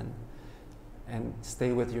spiritual friend, and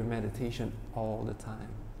stay with your meditation all the time.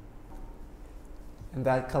 And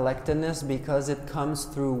that collectedness, because it comes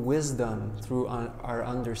through wisdom, through our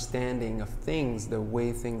understanding of things, the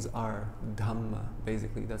way things are, Dhamma,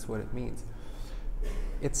 basically, that's what it means.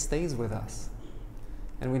 It stays with us.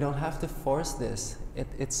 And we don't have to force this.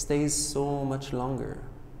 It stays so much longer.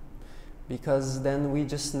 Because then we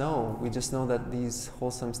just know that these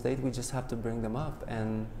wholesome states, we just have to bring them up,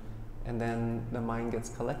 and then the mind gets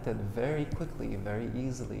collected very quickly, very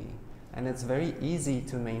easily. And it's very easy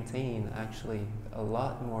to maintain, actually, a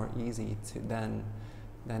lot more easy than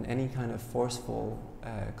any kind of forceful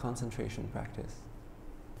concentration practice.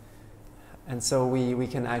 And so we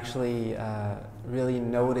can actually really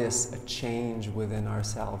notice a change within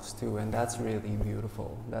ourselves too, and that's really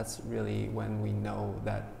beautiful. That's really when we know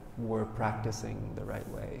that we're practicing the right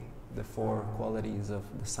way, the 4 qualities of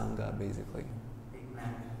the Sangha, basically.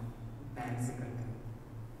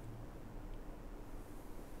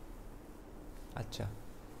 Acha.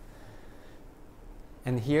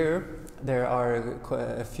 And here there are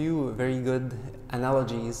a few very good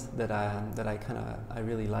analogies that I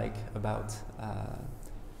really like about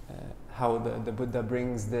how the Buddha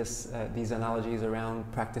brings these analogies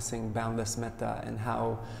around practicing boundless metta, and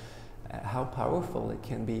how powerful it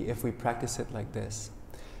can be if we practice it like this.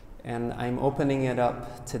 And I'm opening it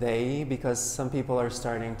up today because some people are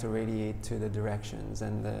starting to radiate to the directions,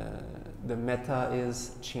 and the metta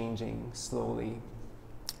is changing slowly.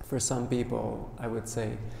 For some people, I would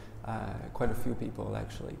say, quite a few people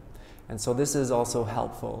actually. And so this is also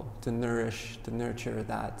helpful to nurture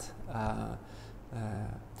that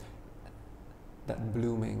that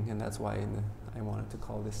blooming, and that's why I wanted to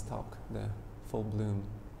call this talk the full bloom.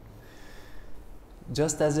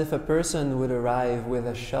 Just as if a person would arrive with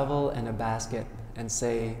a shovel and a basket and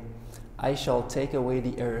say, I shall take away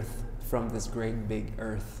the earth from this great big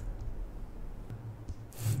earth.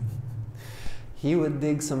 He would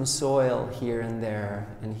dig some soil here and there,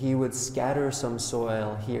 and he would scatter some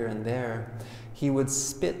soil here and there. He would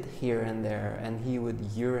spit here and there, and he would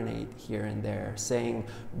urinate here and there, saying,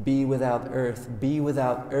 be without earth, be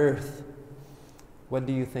without earth. What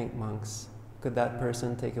do you think, monks? Could that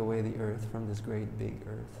person take away the earth from this great big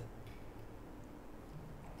earth?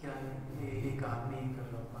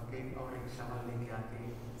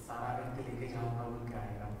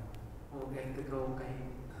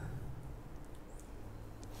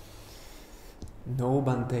 No,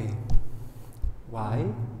 Bhante. Why?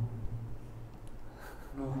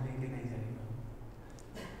 No, लेके नहीं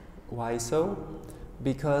जाएगा. Why so?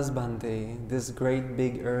 Because, Bhante, this great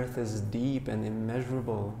big earth is deep and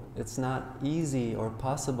immeasurable. It's not easy or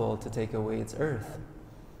possible to take away its earth.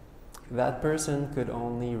 That person could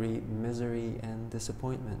only reap misery and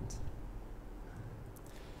disappointment.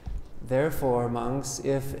 Therefore, monks,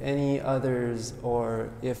 if any others or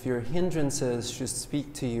if your hindrances should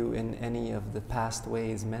speak to you in any of the past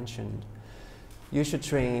ways mentioned, you should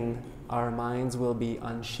train, our minds will be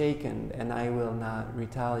unshaken and I will not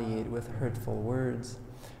retaliate with hurtful words.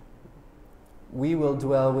 We will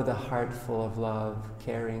dwell with a heart full of love,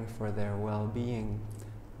 caring for their well-being,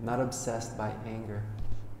 not obsessed by anger.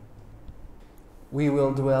 We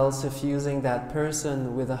will dwell suffusing that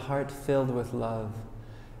person with a heart filled with love.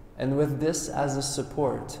 And with this as a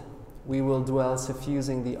support, we will dwell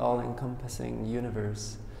suffusing the all-encompassing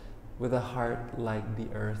universe with a heart like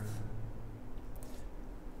the earth.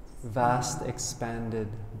 Vast, expanded,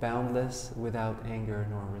 boundless, without anger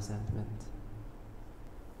nor resentment.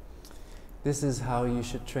 This is how you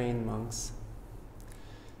should train, monks.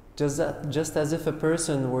 Just as if a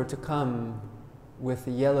person were to come with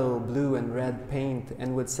yellow, blue, and red paint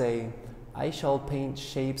and would say, I shall paint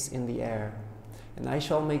shapes in the air, and I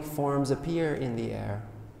shall make forms appear in the air.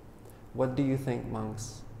 What do you think,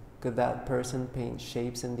 monks? Could that person paint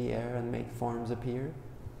shapes in the air and make forms appear?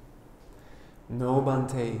 No,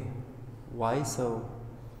 Bhante. Why so?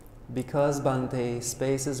 Because, Bhante,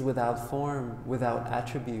 space is without form, without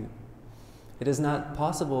attribute. It is not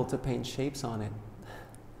possible to paint shapes on it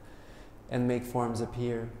and make forms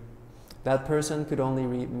appear. That person could only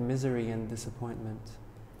reap misery and disappointment.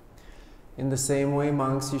 In the same way,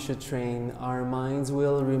 monks, you should train, our minds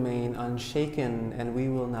will remain unshaken and we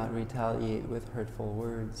will not retaliate with hurtful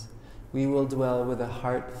words. We will dwell with a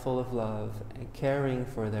heart full of love and caring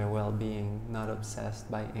for their well-being, not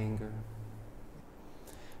obsessed by anger.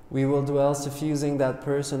 We will dwell suffusing that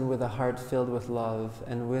person with a heart filled with love,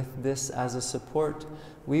 and with this as a support,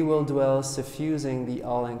 we will dwell suffusing the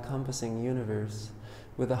all-encompassing universe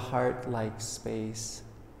with a heart like space,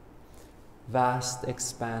 vast,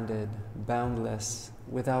 expanded, boundless,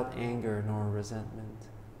 without anger nor resentment.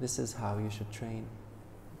 This is how you should train.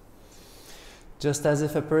 Just as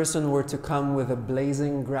if a person were to come with a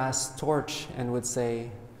blazing grass torch and would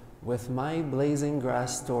say, with my blazing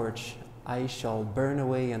grass torch, I shall burn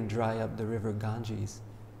away and dry up the river Ganges.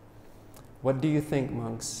 What do you think,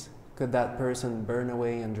 monks? Could that person burn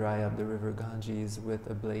away and dry up the river Ganges with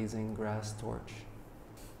a blazing grass torch?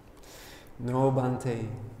 No, Bhante.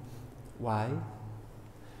 Why?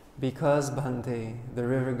 Because, Bhante, the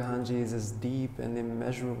river Ganges is deep and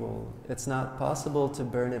immeasurable. It's not possible to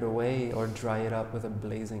burn it away or dry it up with a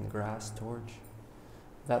blazing grass torch.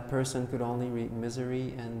 That person could only reap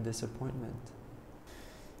misery and disappointment.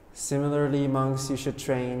 Similarly, monks, you should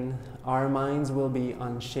train, our minds will be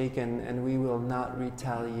unshaken and we will not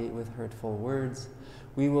retaliate with hurtful words.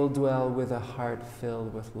 We will dwell with a heart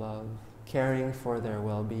filled with love, caring for their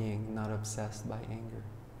well-being, not obsessed by anger.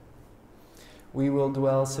 We will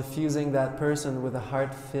dwell suffusing that person with a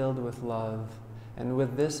heart filled with love, and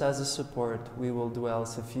with this as a support, we will dwell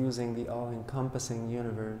suffusing the all-encompassing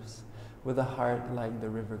universe with a heart like the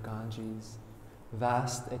river Ganges,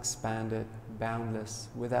 vast, expanded, boundless,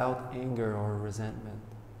 without anger or resentment.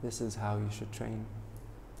 This is how you should train.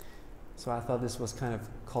 So I thought this was kind of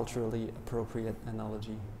culturally appropriate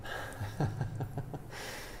analogy.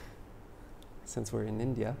 Since we're in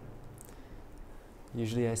India.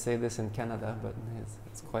 Usually I say this in Canada, but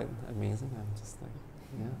it's quite amazing. I'm just like,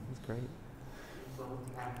 yeah, it's great.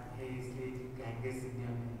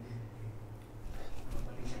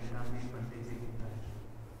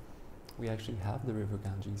 We actually have the river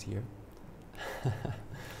Ganges here.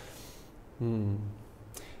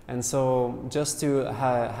 And so just to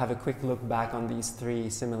have a quick look back on these three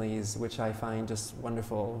similes, which I find just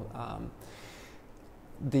wonderful.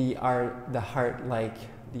 The heart like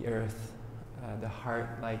the earth, the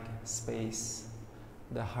heart like space,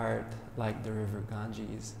 the heart like the river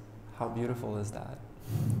Ganges. How beautiful is that?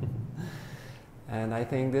 And I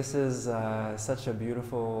think this is such a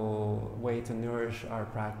beautiful way to nourish our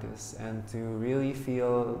practice and to really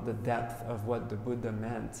feel the depth of what the Buddha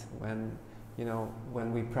meant when, you know,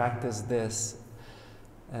 when we practice this.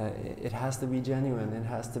 It has to be genuine. It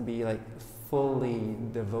has to be like fully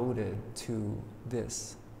devoted to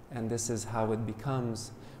this. And this is how it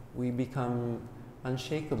becomes. We become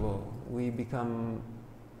unshakable. We become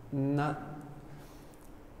not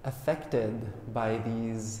affected by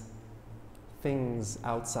these things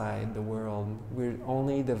outside the world. We're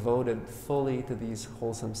only devoted fully to these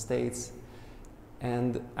wholesome states.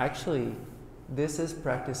 And actually, this is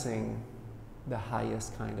practicing the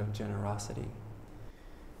highest kind of generosity.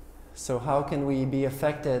 So how can we be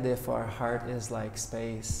affected if our heart is like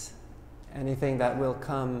space? Anything that will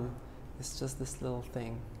come is just this little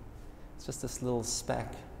thing. It's just this little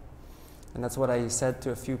speck. And that's what I said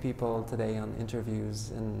to a few people today on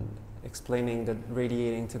interviews, and explaining that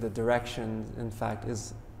radiating to the direction, in fact,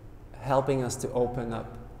 is helping us to open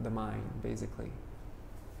up the mind, basically.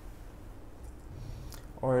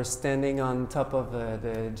 Or standing on top of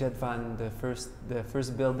the Jetvan, the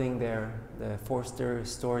first building there, the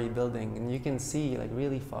 4-story building, and you can see like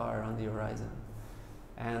really far on the horizon.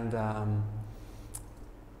 And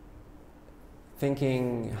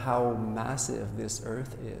thinking how massive this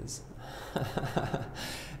earth is.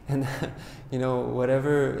 And you know,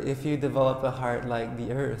 whatever, if you develop a heart like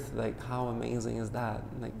the earth, like how amazing is that?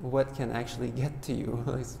 Like what can actually get to you?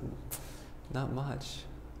 Not much.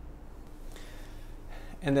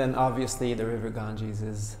 And then obviously the river Ganges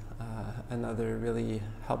is another really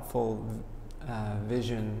helpful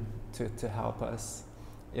vision to help us.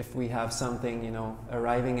 If we have something, you know,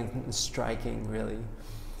 arriving and striking really.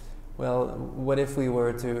 Well, what if we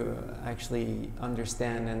were to actually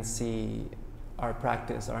understand and see our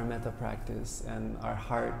practice, our metta practice, and our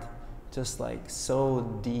heart just like so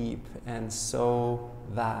deep and so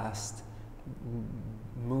vast,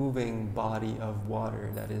 moving body of water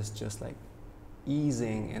that is just like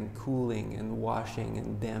easing and cooling and washing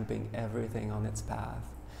and damping everything on its path.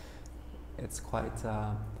 It's quite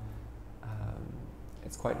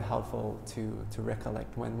helpful to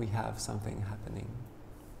recollect when we have something happening.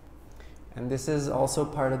 And this is also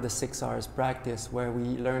part of the 6 hours practice, where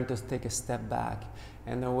we learn to take a step back.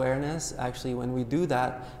 And awareness, actually, when we do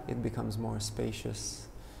that, it becomes more spacious,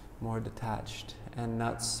 more detached, and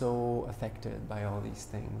not so affected by all these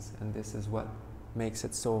things. And this is what makes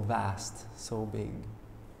it so vast, so big.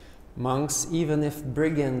 Monks, even if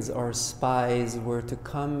brigands or spies were to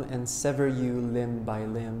come and sever you limb by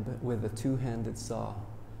limb with a 2-handed saw,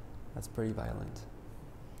 that's pretty violent.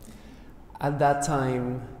 At that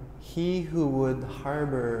time, he who would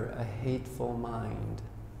harbor a hateful mind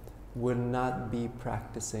would not be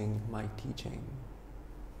practicing my teaching.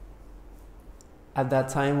 At that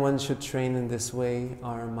time, one should train in this way.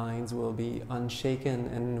 Our minds will be unshaken,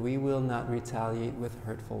 and we will not retaliate with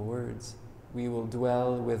hurtful words. We will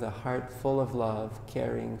dwell with a heart full of love,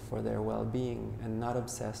 caring for their well-being and not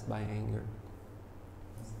obsessed by anger.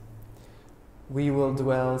 We will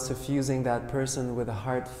dwell suffusing that person with a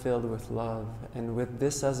heart filled with love, and with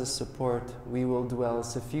this as a support, we will dwell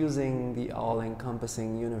suffusing the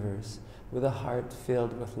all-encompassing universe with a heart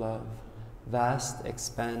filled with love, vast,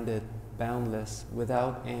 expanded, boundless,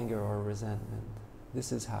 without anger or resentment.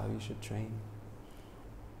 This is how you should train.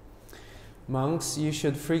 Monks, you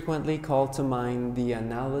should frequently call to mind the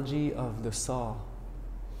analogy of the saw.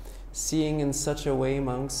 Seeing in such a way,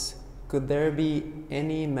 monks, could there be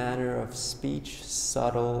any manner of speech,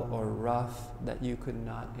 subtle or rough, that you could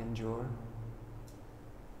not endure?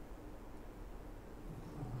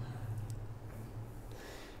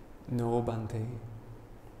 No, Bhante.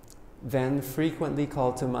 Then frequently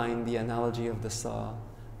call to mind the analogy of the saw.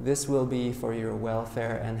 This will be for your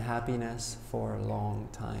welfare and happiness for a long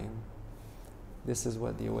time. This is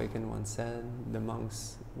what the Awakened One said. The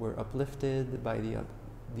monks were uplifted by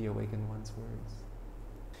the Awakened One's words.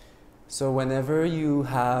 So whenever you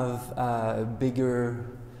have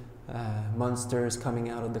bigger monsters coming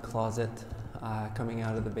out of the closet, coming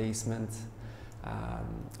out of the basement,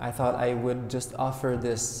 I thought I would just offer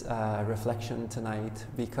this reflection tonight,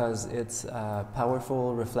 because it's a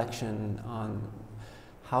powerful reflection on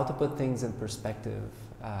how to put things in perspective,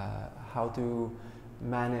 how to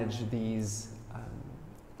manage these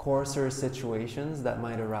coarser situations that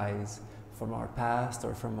might arise from our past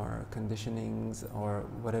or from our conditionings or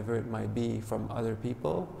whatever it might be from other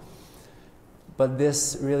people. But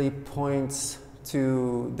this really points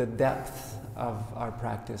to the depth of our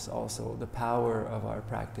practice also, the power of our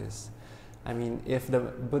practice. I mean, if the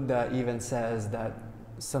Buddha even says that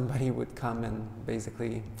somebody would come and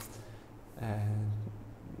basically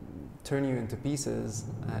turn you into pieces,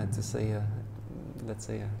 to say, let's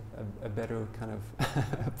say, a better kind of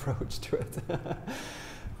approach to it.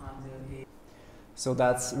 So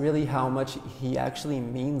that's really how much he actually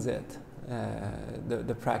means it,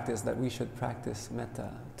 the practice, that we should practice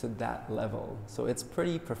metta to that level. So it's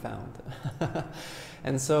pretty profound.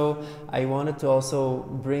 And so I wanted to also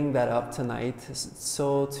bring that up tonight,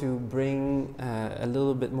 so to bring a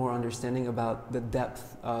little bit more understanding about the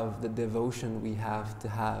depth of the devotion we have to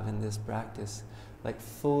have in this practice, like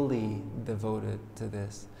fully devoted to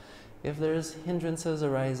this. If there's hindrances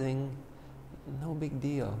arising, no big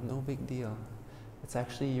deal, no big deal. it's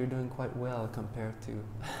actually, you're doing quite well compared to.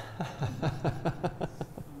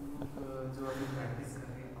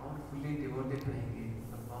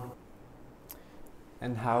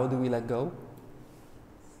 And how do we let go?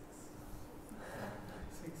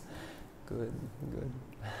 Good, good.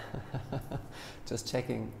 Just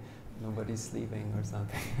checking nobody's sleeping or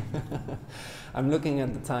something. I'm looking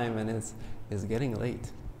at the time and it's getting late.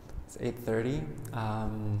 It's 8:30.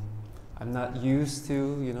 I'm not used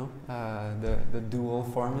to, you know, the dual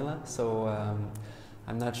formula, so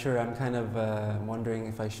I'm not sure. I'm kind of wondering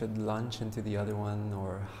if I should lunch into the other one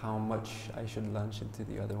or how much I should lunch into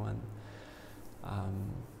the other one.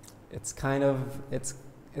 It's kind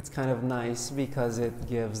of nice because it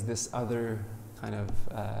gives this other kind of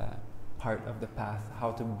part of the path,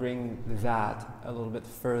 how to bring that a little bit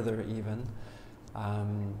further even.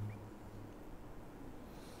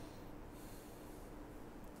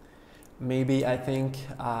 Maybe I think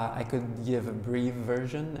I could give a brief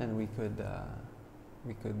version and we could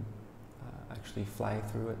actually fly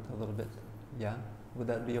through it a little bit. Yeah? Would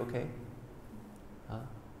that be okay? Huh?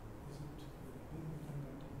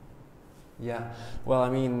 Yeah, well, I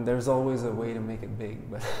mean, there's always a way to make it big,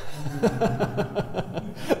 but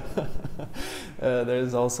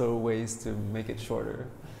there's also ways to make it shorter.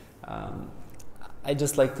 I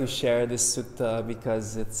just like to share this sutta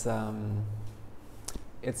because it's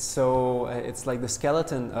like the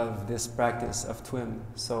skeleton of this practice of TWIM.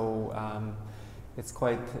 So it's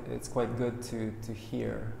quite good to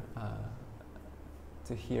hear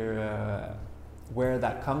where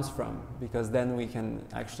that comes from, because then we can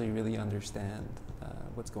actually really understand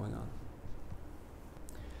what's going on.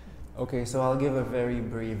 Okay, so I'll give a very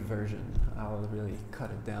brief version. I'll really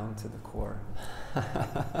cut it down to the core.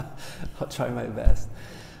 I'll try my best.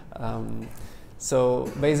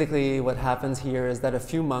 So basically what happens here is that a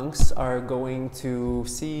few monks are going to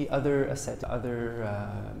see other ascetics, other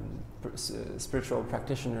spiritual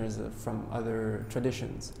practitioners from other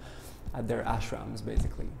traditions at their ashrams,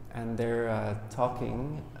 basically, and they're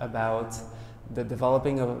talking about the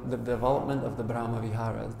development of the Brahma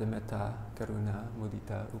Viharas, the Metta, Karuna,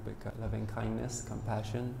 Mudita, Upekkha, loving kindness,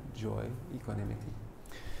 compassion, joy, equanimity.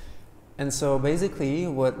 And so basically,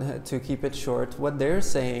 to keep it short, what they're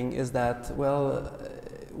saying is that, well,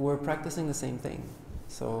 we're practicing the same thing.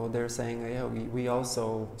 So they're saying, yeah, we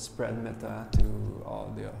also spread metta to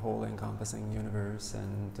all the whole encompassing universe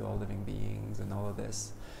and to all living beings and all of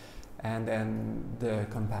this. And then the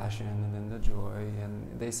compassion and then the joy.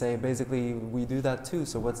 And they say, basically, we do that too,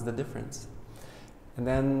 so what's the difference? And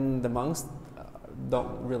then the monks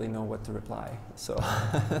don't really know what to reply. So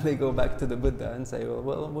they go back to the Buddha and say,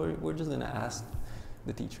 well, we're just going to ask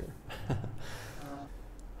the teacher.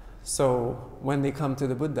 So when they come to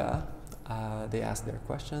the Buddha, they ask their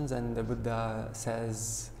questions, and the Buddha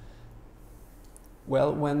says,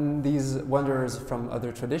 well, when these wanderers from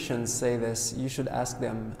other traditions say this, you should ask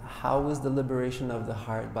them, how is the liberation of the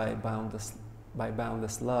heart by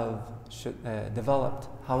boundless love developed?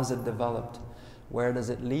 How is it developed? Where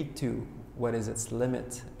does it lead to? What is its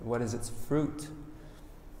limit? What is its fruit?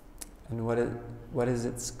 And what is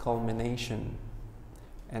its culmination?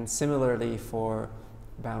 And similarly for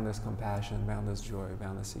boundless compassion, boundless joy,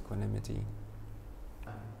 boundless equanimity.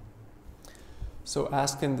 So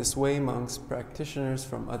asked in this way, monks, practitioners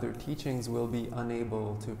from other teachings will be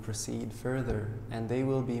unable to proceed further, and they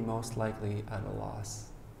will be most likely at a loss.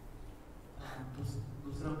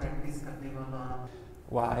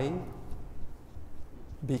 Why?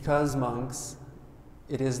 Because monks,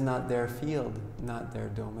 it is not their field, not their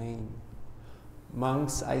domain.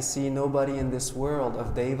 Monks, I see nobody in this world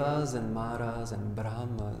of devas and maras and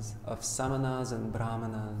brahmas, of samanas and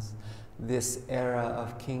brahmanas, this era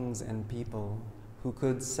of kings and people, who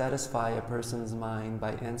could satisfy a person's mind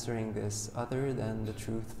by answering this other than the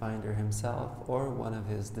truth finder himself or one of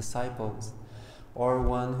his disciples or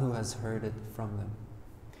one who has heard it from them.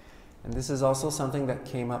 And this is also something that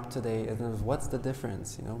came up today, and what's the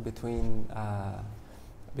difference, you know, between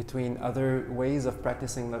other ways of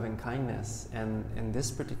practicing loving kindness and in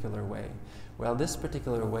this particular way? Well, this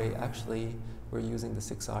particular way, actually, we're using the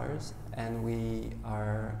 6 R's, and we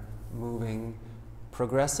are moving,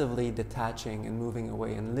 progressively detaching and moving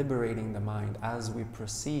away and liberating the mind as we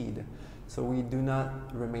proceed. So we do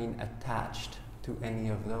not remain attached to any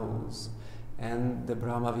of those. And the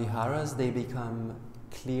Brahma Viharas, they become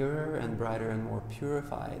clearer and brighter and more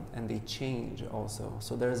purified, and they change also.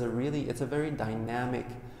 So there's it's a very dynamic,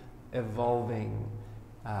 evolving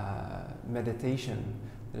meditation.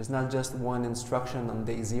 There's not just one instruction on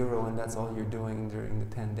day 0 and that's all you're doing during the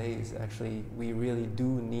 10 days. Actually, we really do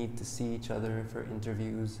need to see each other for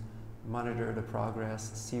interviews, monitor the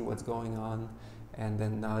progress, see what's going on, and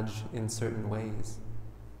then nudge in certain ways.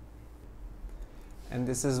 And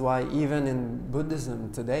this is why even in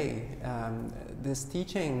Buddhism today, this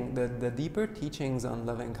teaching, the deeper teachings on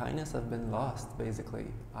loving kindness have been lost, basically,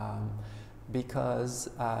 because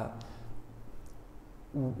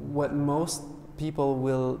what most people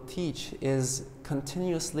will teach is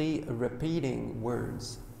continuously repeating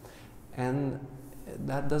words, and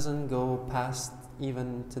that doesn't go past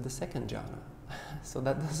even to the second jhana. So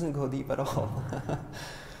that doesn't go deep at all.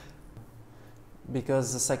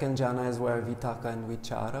 Because the second jhana is where vitaka and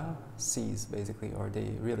vichara cease, basically, or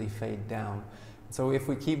they really fade down. So if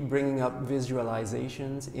we keep bringing up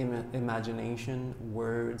visualizations, imagination,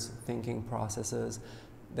 words, thinking processes,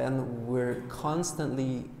 then we're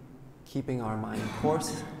constantly keeping our mind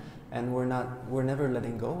coarse, and we're never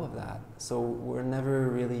letting go of that. So we're never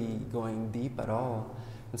really going deep at all.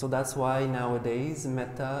 And so that's why nowadays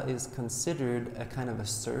metta is considered a kind of a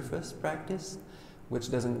surface practice, which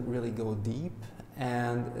doesn't really go deep,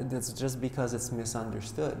 and it's just because it's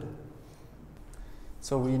misunderstood.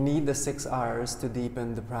 So we need the 6 R's to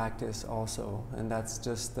deepen the practice also, and that's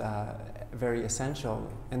just very essential.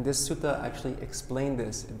 And this sutta actually explained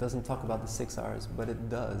this. It doesn't talk about the 6 R's, but it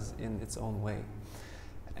does in its own way.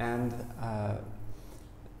 And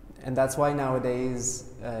that's why nowadays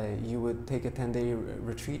you would take a 10-day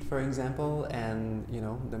retreat, for example, and you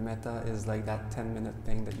know the metta is like that 10-minute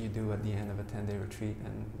thing that you do at the end of a 10-day retreat,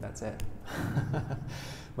 and that's it.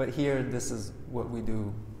 But here, this is what we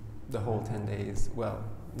do the whole 10 days. Well,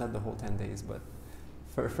 not the whole 10 days, but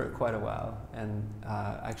for quite a while, and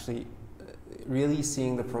actually really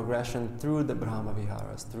seeing the progression through the Brahma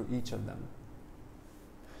Viharas, through each of them.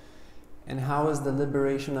 And how is the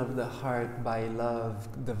liberation of the heart by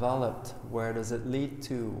love developed? Where does it lead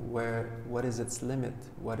to? What is its limit?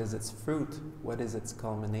 What is its fruit? What is its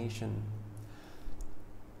culmination?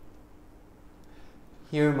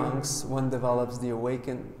 Here, monks, one develops the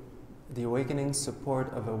awakening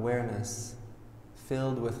support of awareness,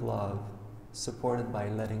 filled with love, supported by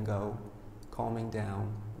letting go, calming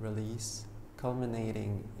down, release,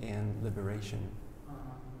 culminating in liberation.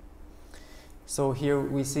 So here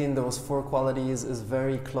we see in those 4 qualities is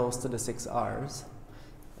very close to the 6 R's,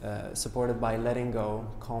 supported by letting go,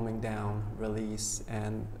 calming down, release,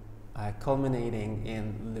 and culminating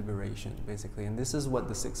in liberation, basically. And this is what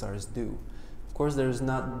the 6 R's do. Of course, there's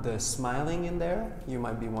not the smiling in there, you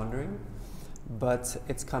might be wondering, but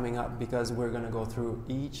it's coming up because we're going to go through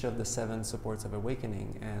each of the 7 supports of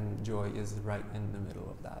awakening, and joy is right in the middle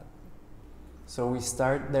of that. So we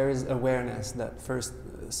start, there is awareness, that first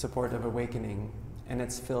support of awakening, and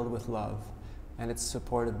it's filled with love, and it's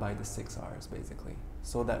supported by the 6 R's, basically,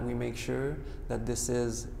 so that we make sure that this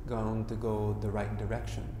is going to go the right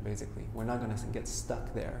direction, basically. We're not going to get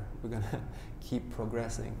stuck there. We're going to keep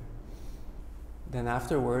progressing. Then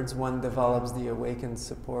afterwards, one develops the awakened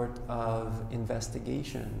support of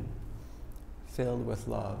investigation, filled with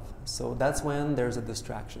love. So that's when there's a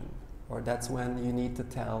distraction, or that's when you need to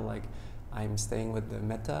tell, like, I'm staying with the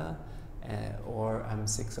metta, or I'm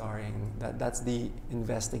 6Ring. That's the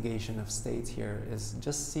investigation of states here, is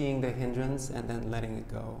just seeing the hindrance and then letting it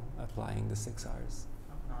go, applying the 6 R's.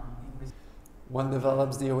 One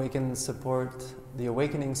develops the awakening support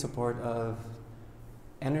of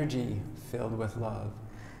energy filled with love.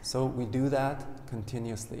 So we do that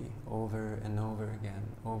continuously, over and over again,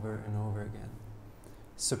 over and over again.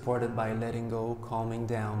 Supported by letting go, calming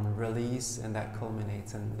down, release, and that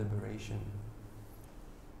culminates in liberation.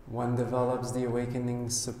 One develops the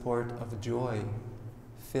awakening support of joy,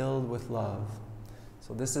 filled with love.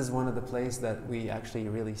 So this is one of the places that we actually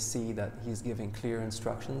really see that he's giving clear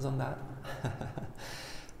instructions on that.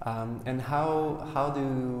 And how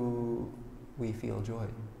do we feel joy?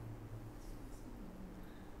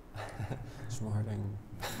 Smarting.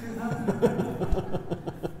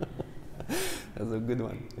 That's a good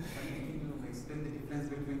one. Can you explain the difference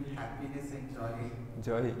between happiness and joy?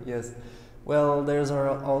 Joy, yes. Well, there's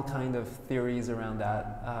all kind of theories around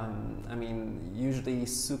that. I mean, usually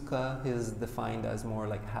sukha is defined as more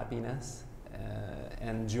like happiness,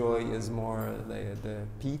 and joy is more the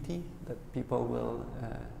piti that people will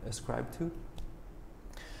ascribe to.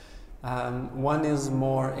 One is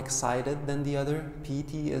more excited than the other.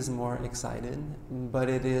 Piti is more excited, but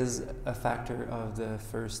it is a factor of the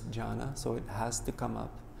first jhana, so it has to come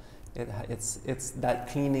up. It's that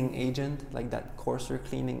cleaning agent, like that coarser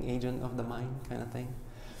cleaning agent of the mind kind of thing.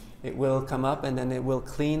 It will come up and then it will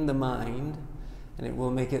clean the mind, and it will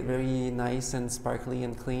make it very nice and sparkly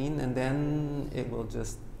and clean, and then it will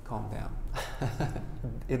just calm down.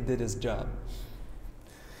 It did its job.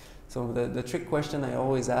 So the trick question I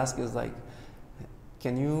always ask is like,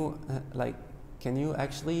 can you can you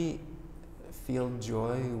actually feel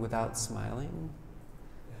joy without smiling?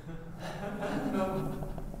 No.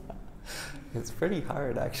 It's pretty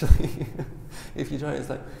hard, actually. If you try, it's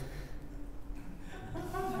like.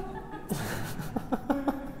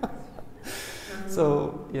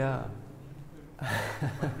 So, yeah.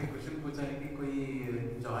 Question पूछा है कि कोई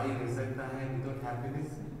Joy ले सकता है without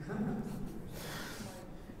happiness?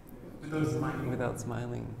 Without smiling. Without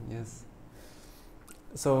smiling, yes.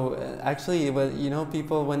 So actually, well, you know,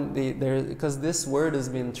 people when because this word has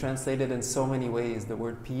been translated in so many ways. The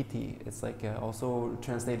word piti, it's like also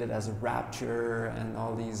translated as rapture and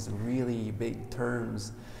all these really big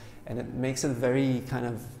terms, and it makes it very kind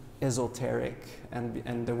of esoteric.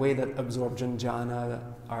 And the way that absorption jhana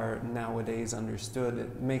are nowadays understood,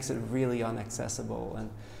 it makes it really inaccessible. And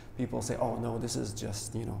people say, oh no, this is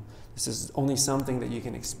just, you know, this is only something that you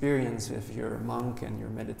can experience if you're a monk and you're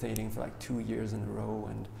meditating for like 2 years in a row,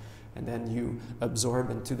 and then you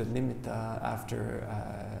absorb into the nimitta after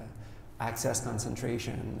access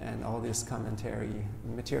concentration and all this commentary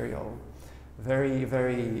material. Very,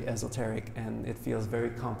 very esoteric, and it feels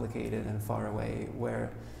very complicated and far away,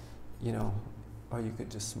 where, you know, or you could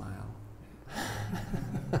just smile.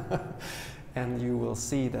 And you will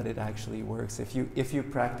see that it actually works. If you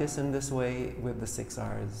practice in this way with the 6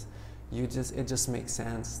 R's, it just makes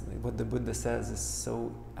sense. What the Buddha says is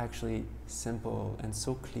so actually simple and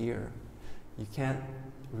so clear. You can't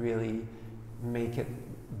really make it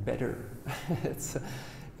better.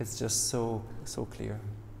 It's just so clear.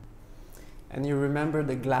 And you remember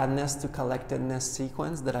the gladness to collectedness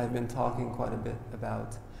sequence that I've been talking quite a bit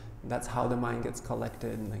about. That's how the mind gets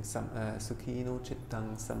collected, like sukhino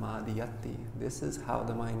chittang samadhiyati. This is how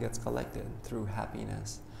the mind gets collected, through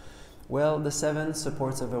happiness. Well, the 7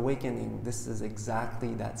 supports of awakening, this is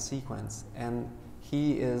exactly that sequence. And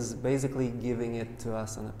he is basically giving it to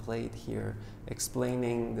us on a plate here,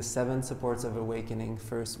 explaining the 7 supports of awakening,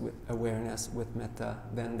 first with awareness, with metta,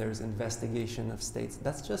 then there's investigation of states.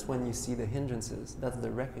 That's just when you see the hindrances, that's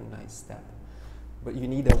the recognized step. But you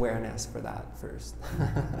need awareness for that first.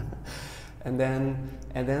 and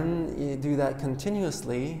then you do that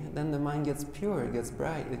continuously, then the mind gets pure, it gets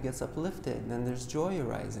bright, it gets uplifted, then there's joy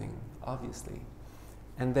arising, obviously.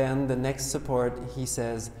 And then the next support, he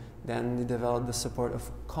says, then you develop the support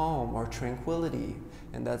of calm or tranquility.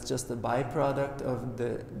 And that's just the byproduct of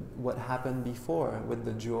what happened before, with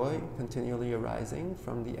the joy continually arising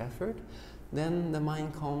from the effort. Then the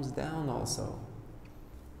mind calms down also.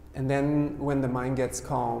 And then when the mind gets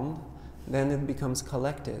calmed, then it becomes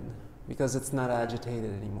collected, because it's not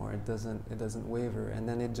agitated anymore. It doesn't waver, and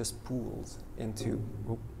then it just pools into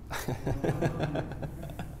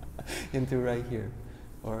into right here,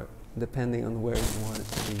 or depending on where you want it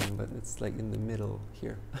to be, but it's like in the middle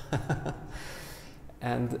here.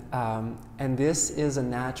 And this is a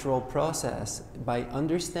natural process. By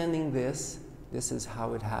understanding this is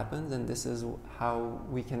how it happens, and this is how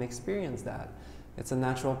we can experience that. It's a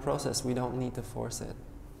natural process. We don't need to force it.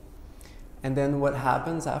 And then what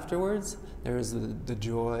happens afterwards? There's the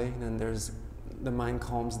joy, and there's the mind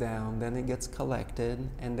calms down, then it gets collected,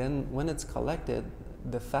 and then when it's collected,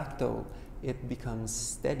 de facto, it becomes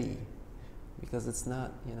steady, because it's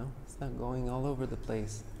not, you know, it's not going all over the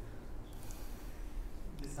place.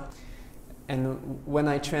 And when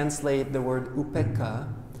I translate the word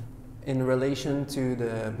upekkha, in relation to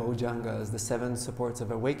the bojjhangas, the 7 supports of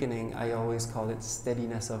awakening, I always call it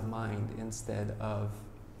steadiness of mind instead of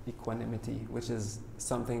equanimity, which is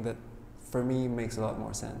something that for me makes a lot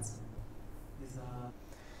more sense.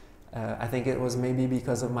 I think it was maybe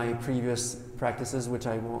because of my previous practices, which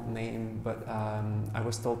I won't name, but I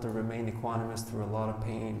was told to remain equanimous through a lot of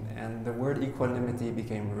pain, and the word equanimity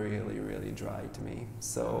became really, really dry to me.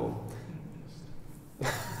 So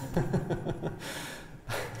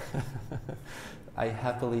I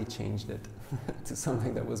happily changed it to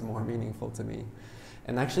something that was more meaningful to me.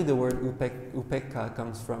 And actually the word upekkha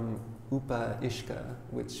comes from upa ishka,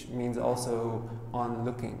 which means also on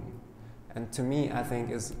looking. And to me, I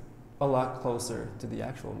think is a lot closer to the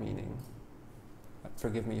actual meaning.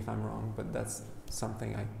 Forgive me if I'm wrong, but that's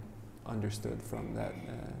something I understood from that,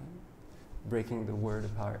 breaking the word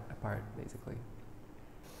apart basically.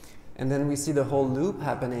 And then we see the whole loop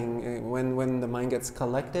happening. When the mind gets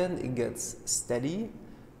collected, it gets steady.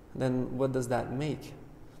 Then what does that make?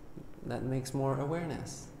 That makes more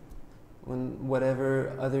awareness. When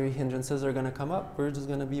whatever other hindrances are going to come up, we're just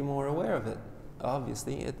going to be more aware of it,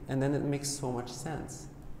 obviously. And then it makes so much sense.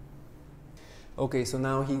 Okay, so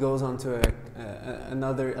now he goes on to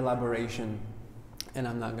another elaboration, and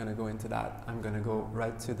I'm not going to go into that. I'm going to go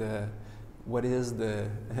right to what is the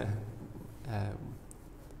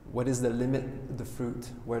what is the limit, the fruit,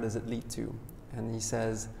 where does it lead to? And he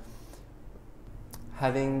says,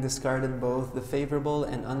 having discarded both the favorable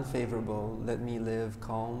and unfavorable, let me live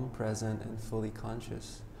calm, present, and fully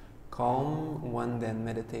conscious. Calm, one then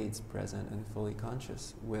meditates present and fully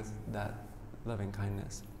conscious with that loving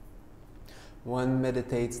kindness. One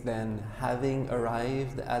meditates then, having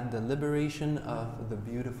arrived at the liberation of the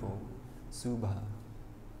beautiful, Subha.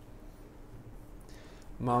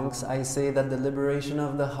 Monks, I say that the liberation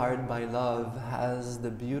of the heart by love has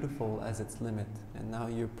the beautiful as its limit. And now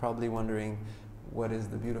you're probably wondering, what is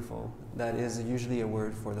the beautiful? That is usually a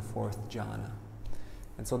word for the fourth jhana.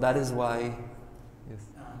 And so that is why, yes.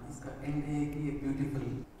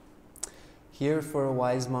 Here for a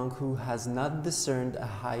wise monk who has not discerned a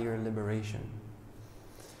higher liberation.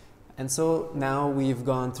 And so now we've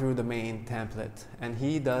gone through the main template, and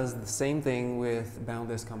he does the same thing with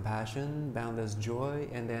boundless compassion, boundless joy,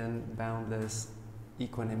 and then boundless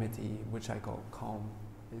equanimity, which I call calm,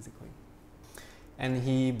 basically. And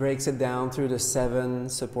he breaks it down through the 7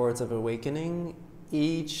 supports of awakening,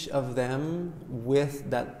 each of them with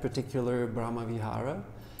that particular Brahma Vihara,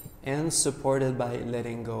 and supported by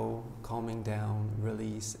letting go, calming down,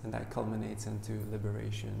 release, and that culminates into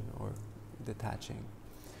liberation or detaching.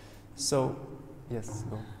 So, yes,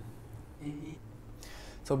 go.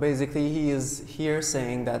 So basically he is here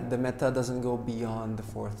saying that the metta doesn't go beyond the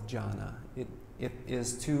 4th jhana. It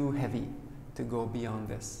is too heavy to go beyond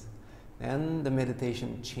this. Then the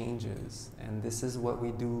meditation changes, and this is what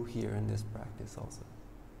we do here in this practice also.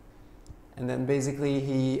 And then basically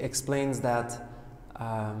he explains that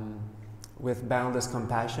with boundless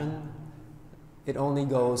compassion, it only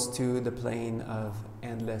goes to the plane of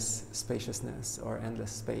endless spaciousness or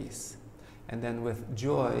endless space. And then with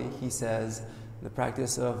joy, he says, the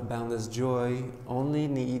practice of boundless joy only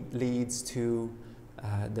leads to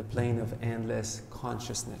the plane of endless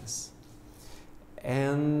consciousness.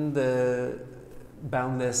 And the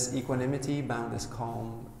boundless equanimity, boundless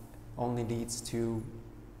calm, only leads to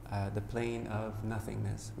the plane of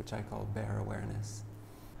nothingness, which I call bare awareness.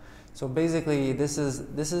 So basically, this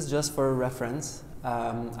is just for reference.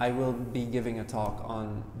 I will be giving a talk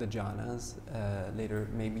on the jhanas later,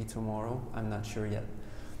 maybe tomorrow. I'm not sure yet.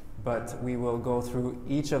 But we will go through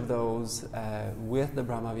each of those with the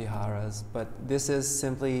Brahma Viharas. But this is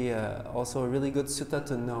simply also a really good sutta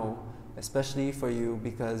to know, especially for you,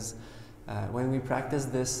 because when we practice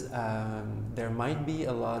this, there might be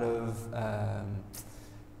a lot of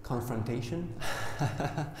confrontation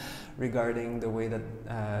regarding the way that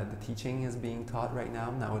the teaching is being taught right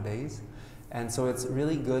now, nowadays. And so it's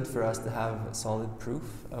really good for us to have solid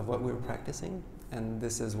proof of what we're practicing. And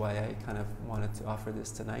this is why I kind of wanted to offer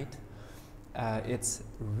this tonight. It's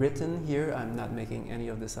written here, I'm not making any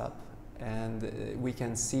of this up. And we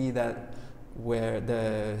can see that where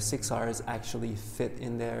the 6 R's actually fit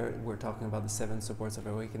in there. We're talking about the 7 supports of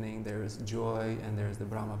awakening. There's joy, and there's the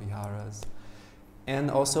Brahma Viharas.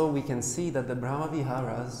 And also we can see that the Brahma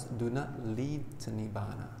Viharas do not lead to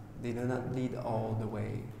Nibbana. They do not lead all the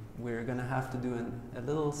way. We're going to have to do a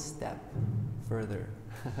little step further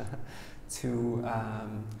to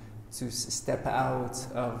step out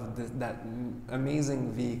of that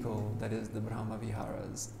amazing vehicle that is the Brahma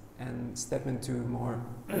Viharas and step into more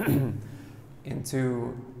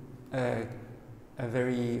into a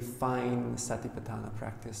very fine Satipatthana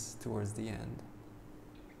practice towards the end,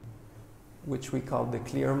 which we call the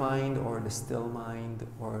clear mind or the still mind,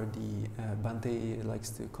 or the Bhante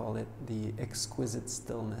likes to call it the exquisite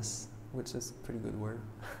stillness, which is a pretty good word.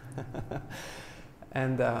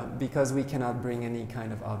 And because we cannot bring any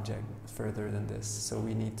kind of object further than this, so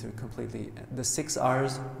we need to completely, the 6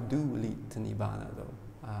 R's do lead to Nibbana though.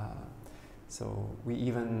 So we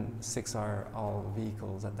even 6 are all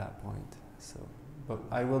vehicles at that point. So, but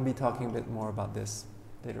I will be talking a bit more about this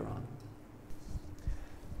later on.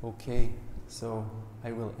 Okay, so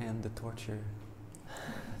I will end the torture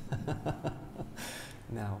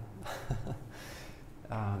now.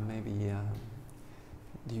 Maybe,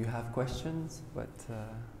 do you have questions? But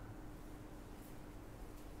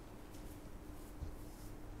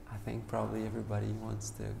I think probably everybody wants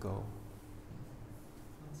to go.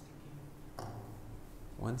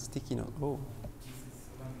 One sticky note. Oh,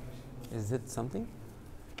 is it something?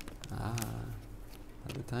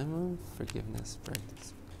 At the time of forgiveness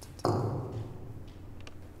practice.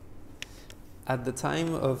 At the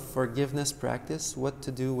time of forgiveness practice, what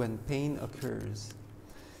to do when pain occurs?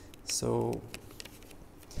 So,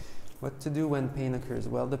 what to do when pain occurs?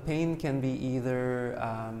 Well, the pain can be either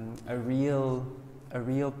a real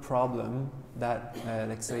problem that,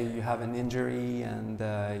 let's say you have an injury and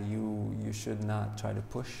you should not try to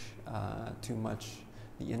push too much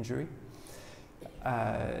the injury.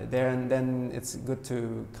 Then it's good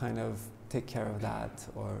to kind of take care of that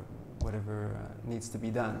or whatever needs to be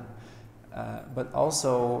done. But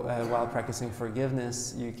also, while practicing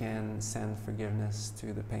forgiveness, you can send forgiveness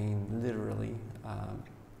to the pain, literally.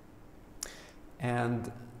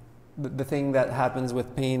 And the thing that happens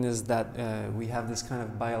with pain is that we have this kind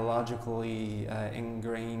of biologically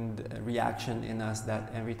ingrained reaction in us that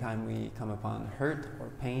every time we come upon hurt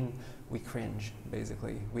or pain, we cringe,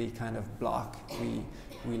 basically. We kind of block,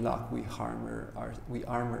 we lock, we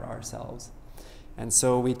armor ourselves. And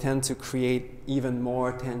so we tend to create even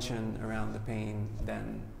more tension around the pain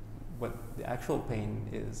than what the actual pain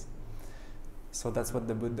is. So that's what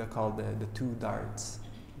the Buddha called the two darts,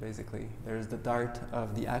 basically. There's the dart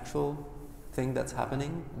of the actual thing that's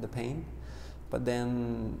happening, the pain, but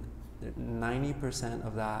then 90%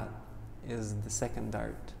 of that is the second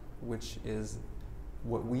dart, which is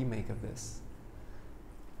what we make of this.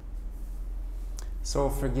 So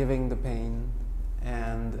forgiving the pain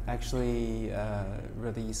and actually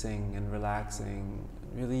releasing and relaxing,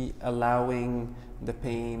 really allowing the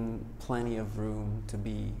pain plenty of room to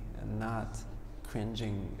be and not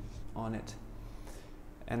cringing on it.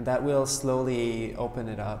 And that will slowly open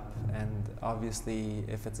it up, and obviously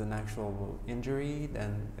if it's an actual injury,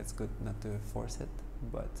 then it's good not to force it.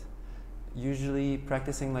 But usually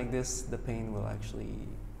practicing like this, the pain will actually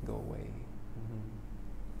go away.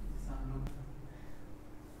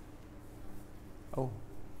 Oh.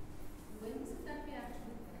 When is it that we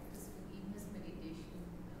actually practice forgiveness meditation?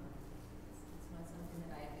 It's not something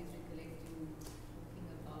that I always recollect you talking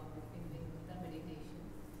about when doing the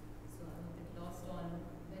meditation. So I'm a bit lost on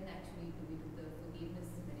when actually do we do the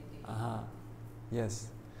forgiveness meditation.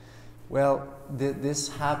 Yes. Well,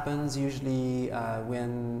 this happens usually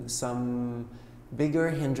when some bigger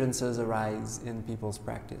hindrances arise in people's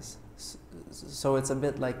practice. So it's a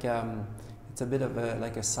bit like it's a bit of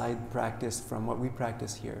like a side practice from what we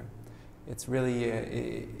practice here. It's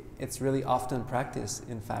really often practiced,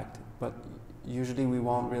 in fact, but usually we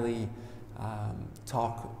won't really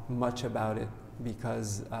talk much about it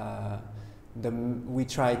because we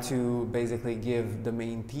try to basically give the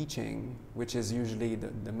main teaching, which is usually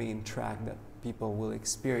the main track that people will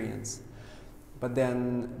experience. But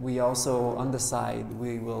then we also, on the side,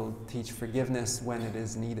 we will teach forgiveness when it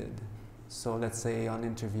is needed. So let's say on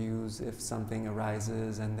interviews, if something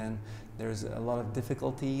arises and then there's a lot of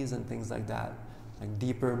difficulties and things like that, like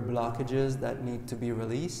deeper blockages that need to be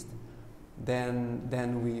released,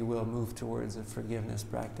 then we will move towards a forgiveness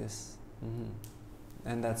practice.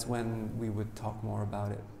 And that's when we would talk more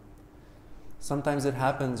about it. Sometimes it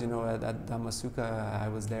happens, you know, at Dhamma Sukha, I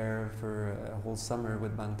was there for a whole summer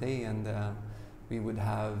with Bhante, and we would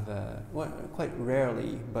have, well, quite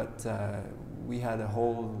rarely, but we had a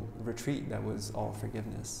whole retreat that was all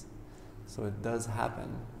forgiveness. So it does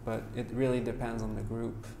happen, but it really depends on the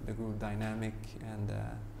group dynamic, and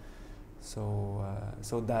so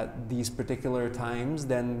that these particular times,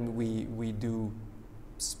 then we do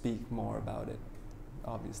speak more about it,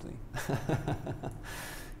 obviously.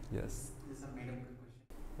 Yes. This is a made-up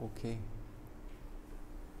question. Okay.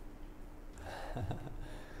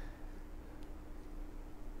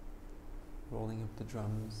 Rolling up the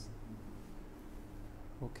drums.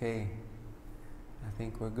 Okay, I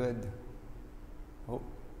think we're good. Oh,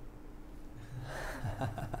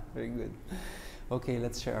 very good. Okay,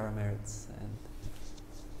 let's share our merits. And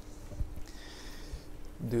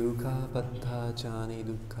Dukkha pattha jani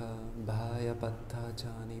dukkha, bhaya pattha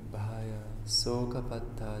jani bhaya, soka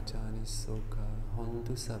pattha jani soka,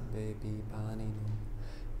 hontu sabbe bhipanino,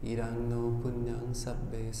 irangno punyang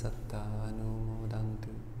sabbe satta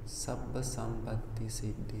anumodantu, sabba sampatti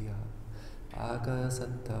siddhya. Aga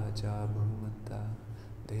satta ja bhumata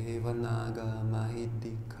devanaga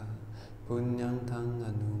mahidika punyang tang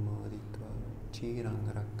anumoditva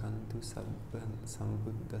chirang rakantu sabban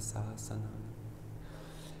sambuddha sasana.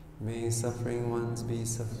 May suffering ones be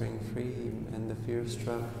suffering free, and the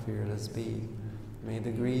fear-struck fearless be. May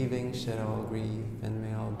the grieving shed all grief, and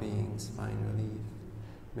may all beings find relief.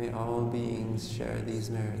 May all beings share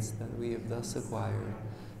these merits that we have thus acquired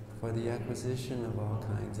for the acquisition of all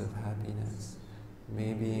kinds of happiness.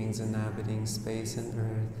 May beings inhabiting space and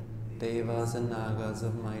earth, devas and nagas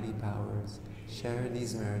of mighty powers, share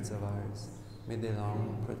these merits of ours. May they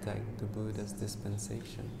long protect the Buddha's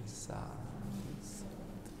dispensation.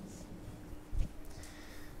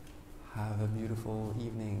 Have a beautiful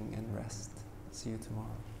evening and rest. See you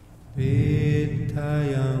tomorrow.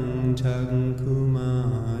 Vittayam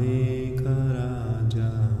Chankuma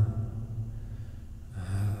Ekaraja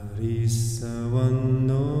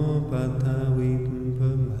Harisavano Patavim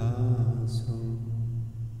Pabhaso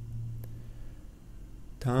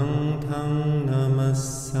Tang tang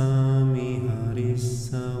namassami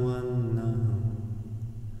harissavanam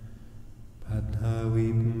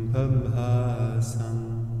Pathavim pabhasam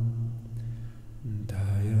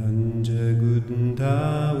Dayanja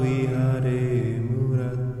gunda vihare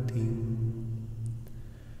muratim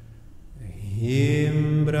Him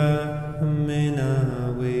brahmena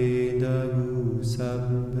vedagu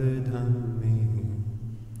sabbadhamme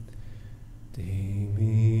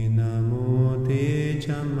Demi namo te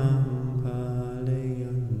chamam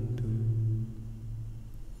palayantu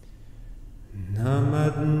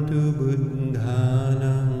Namaddu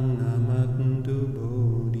buddhanam namaddu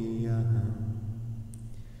bodhiyaham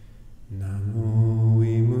Namo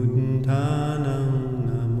vimuddanam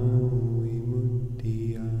namo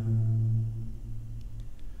vimuddhiyam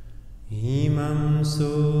Imam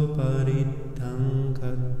so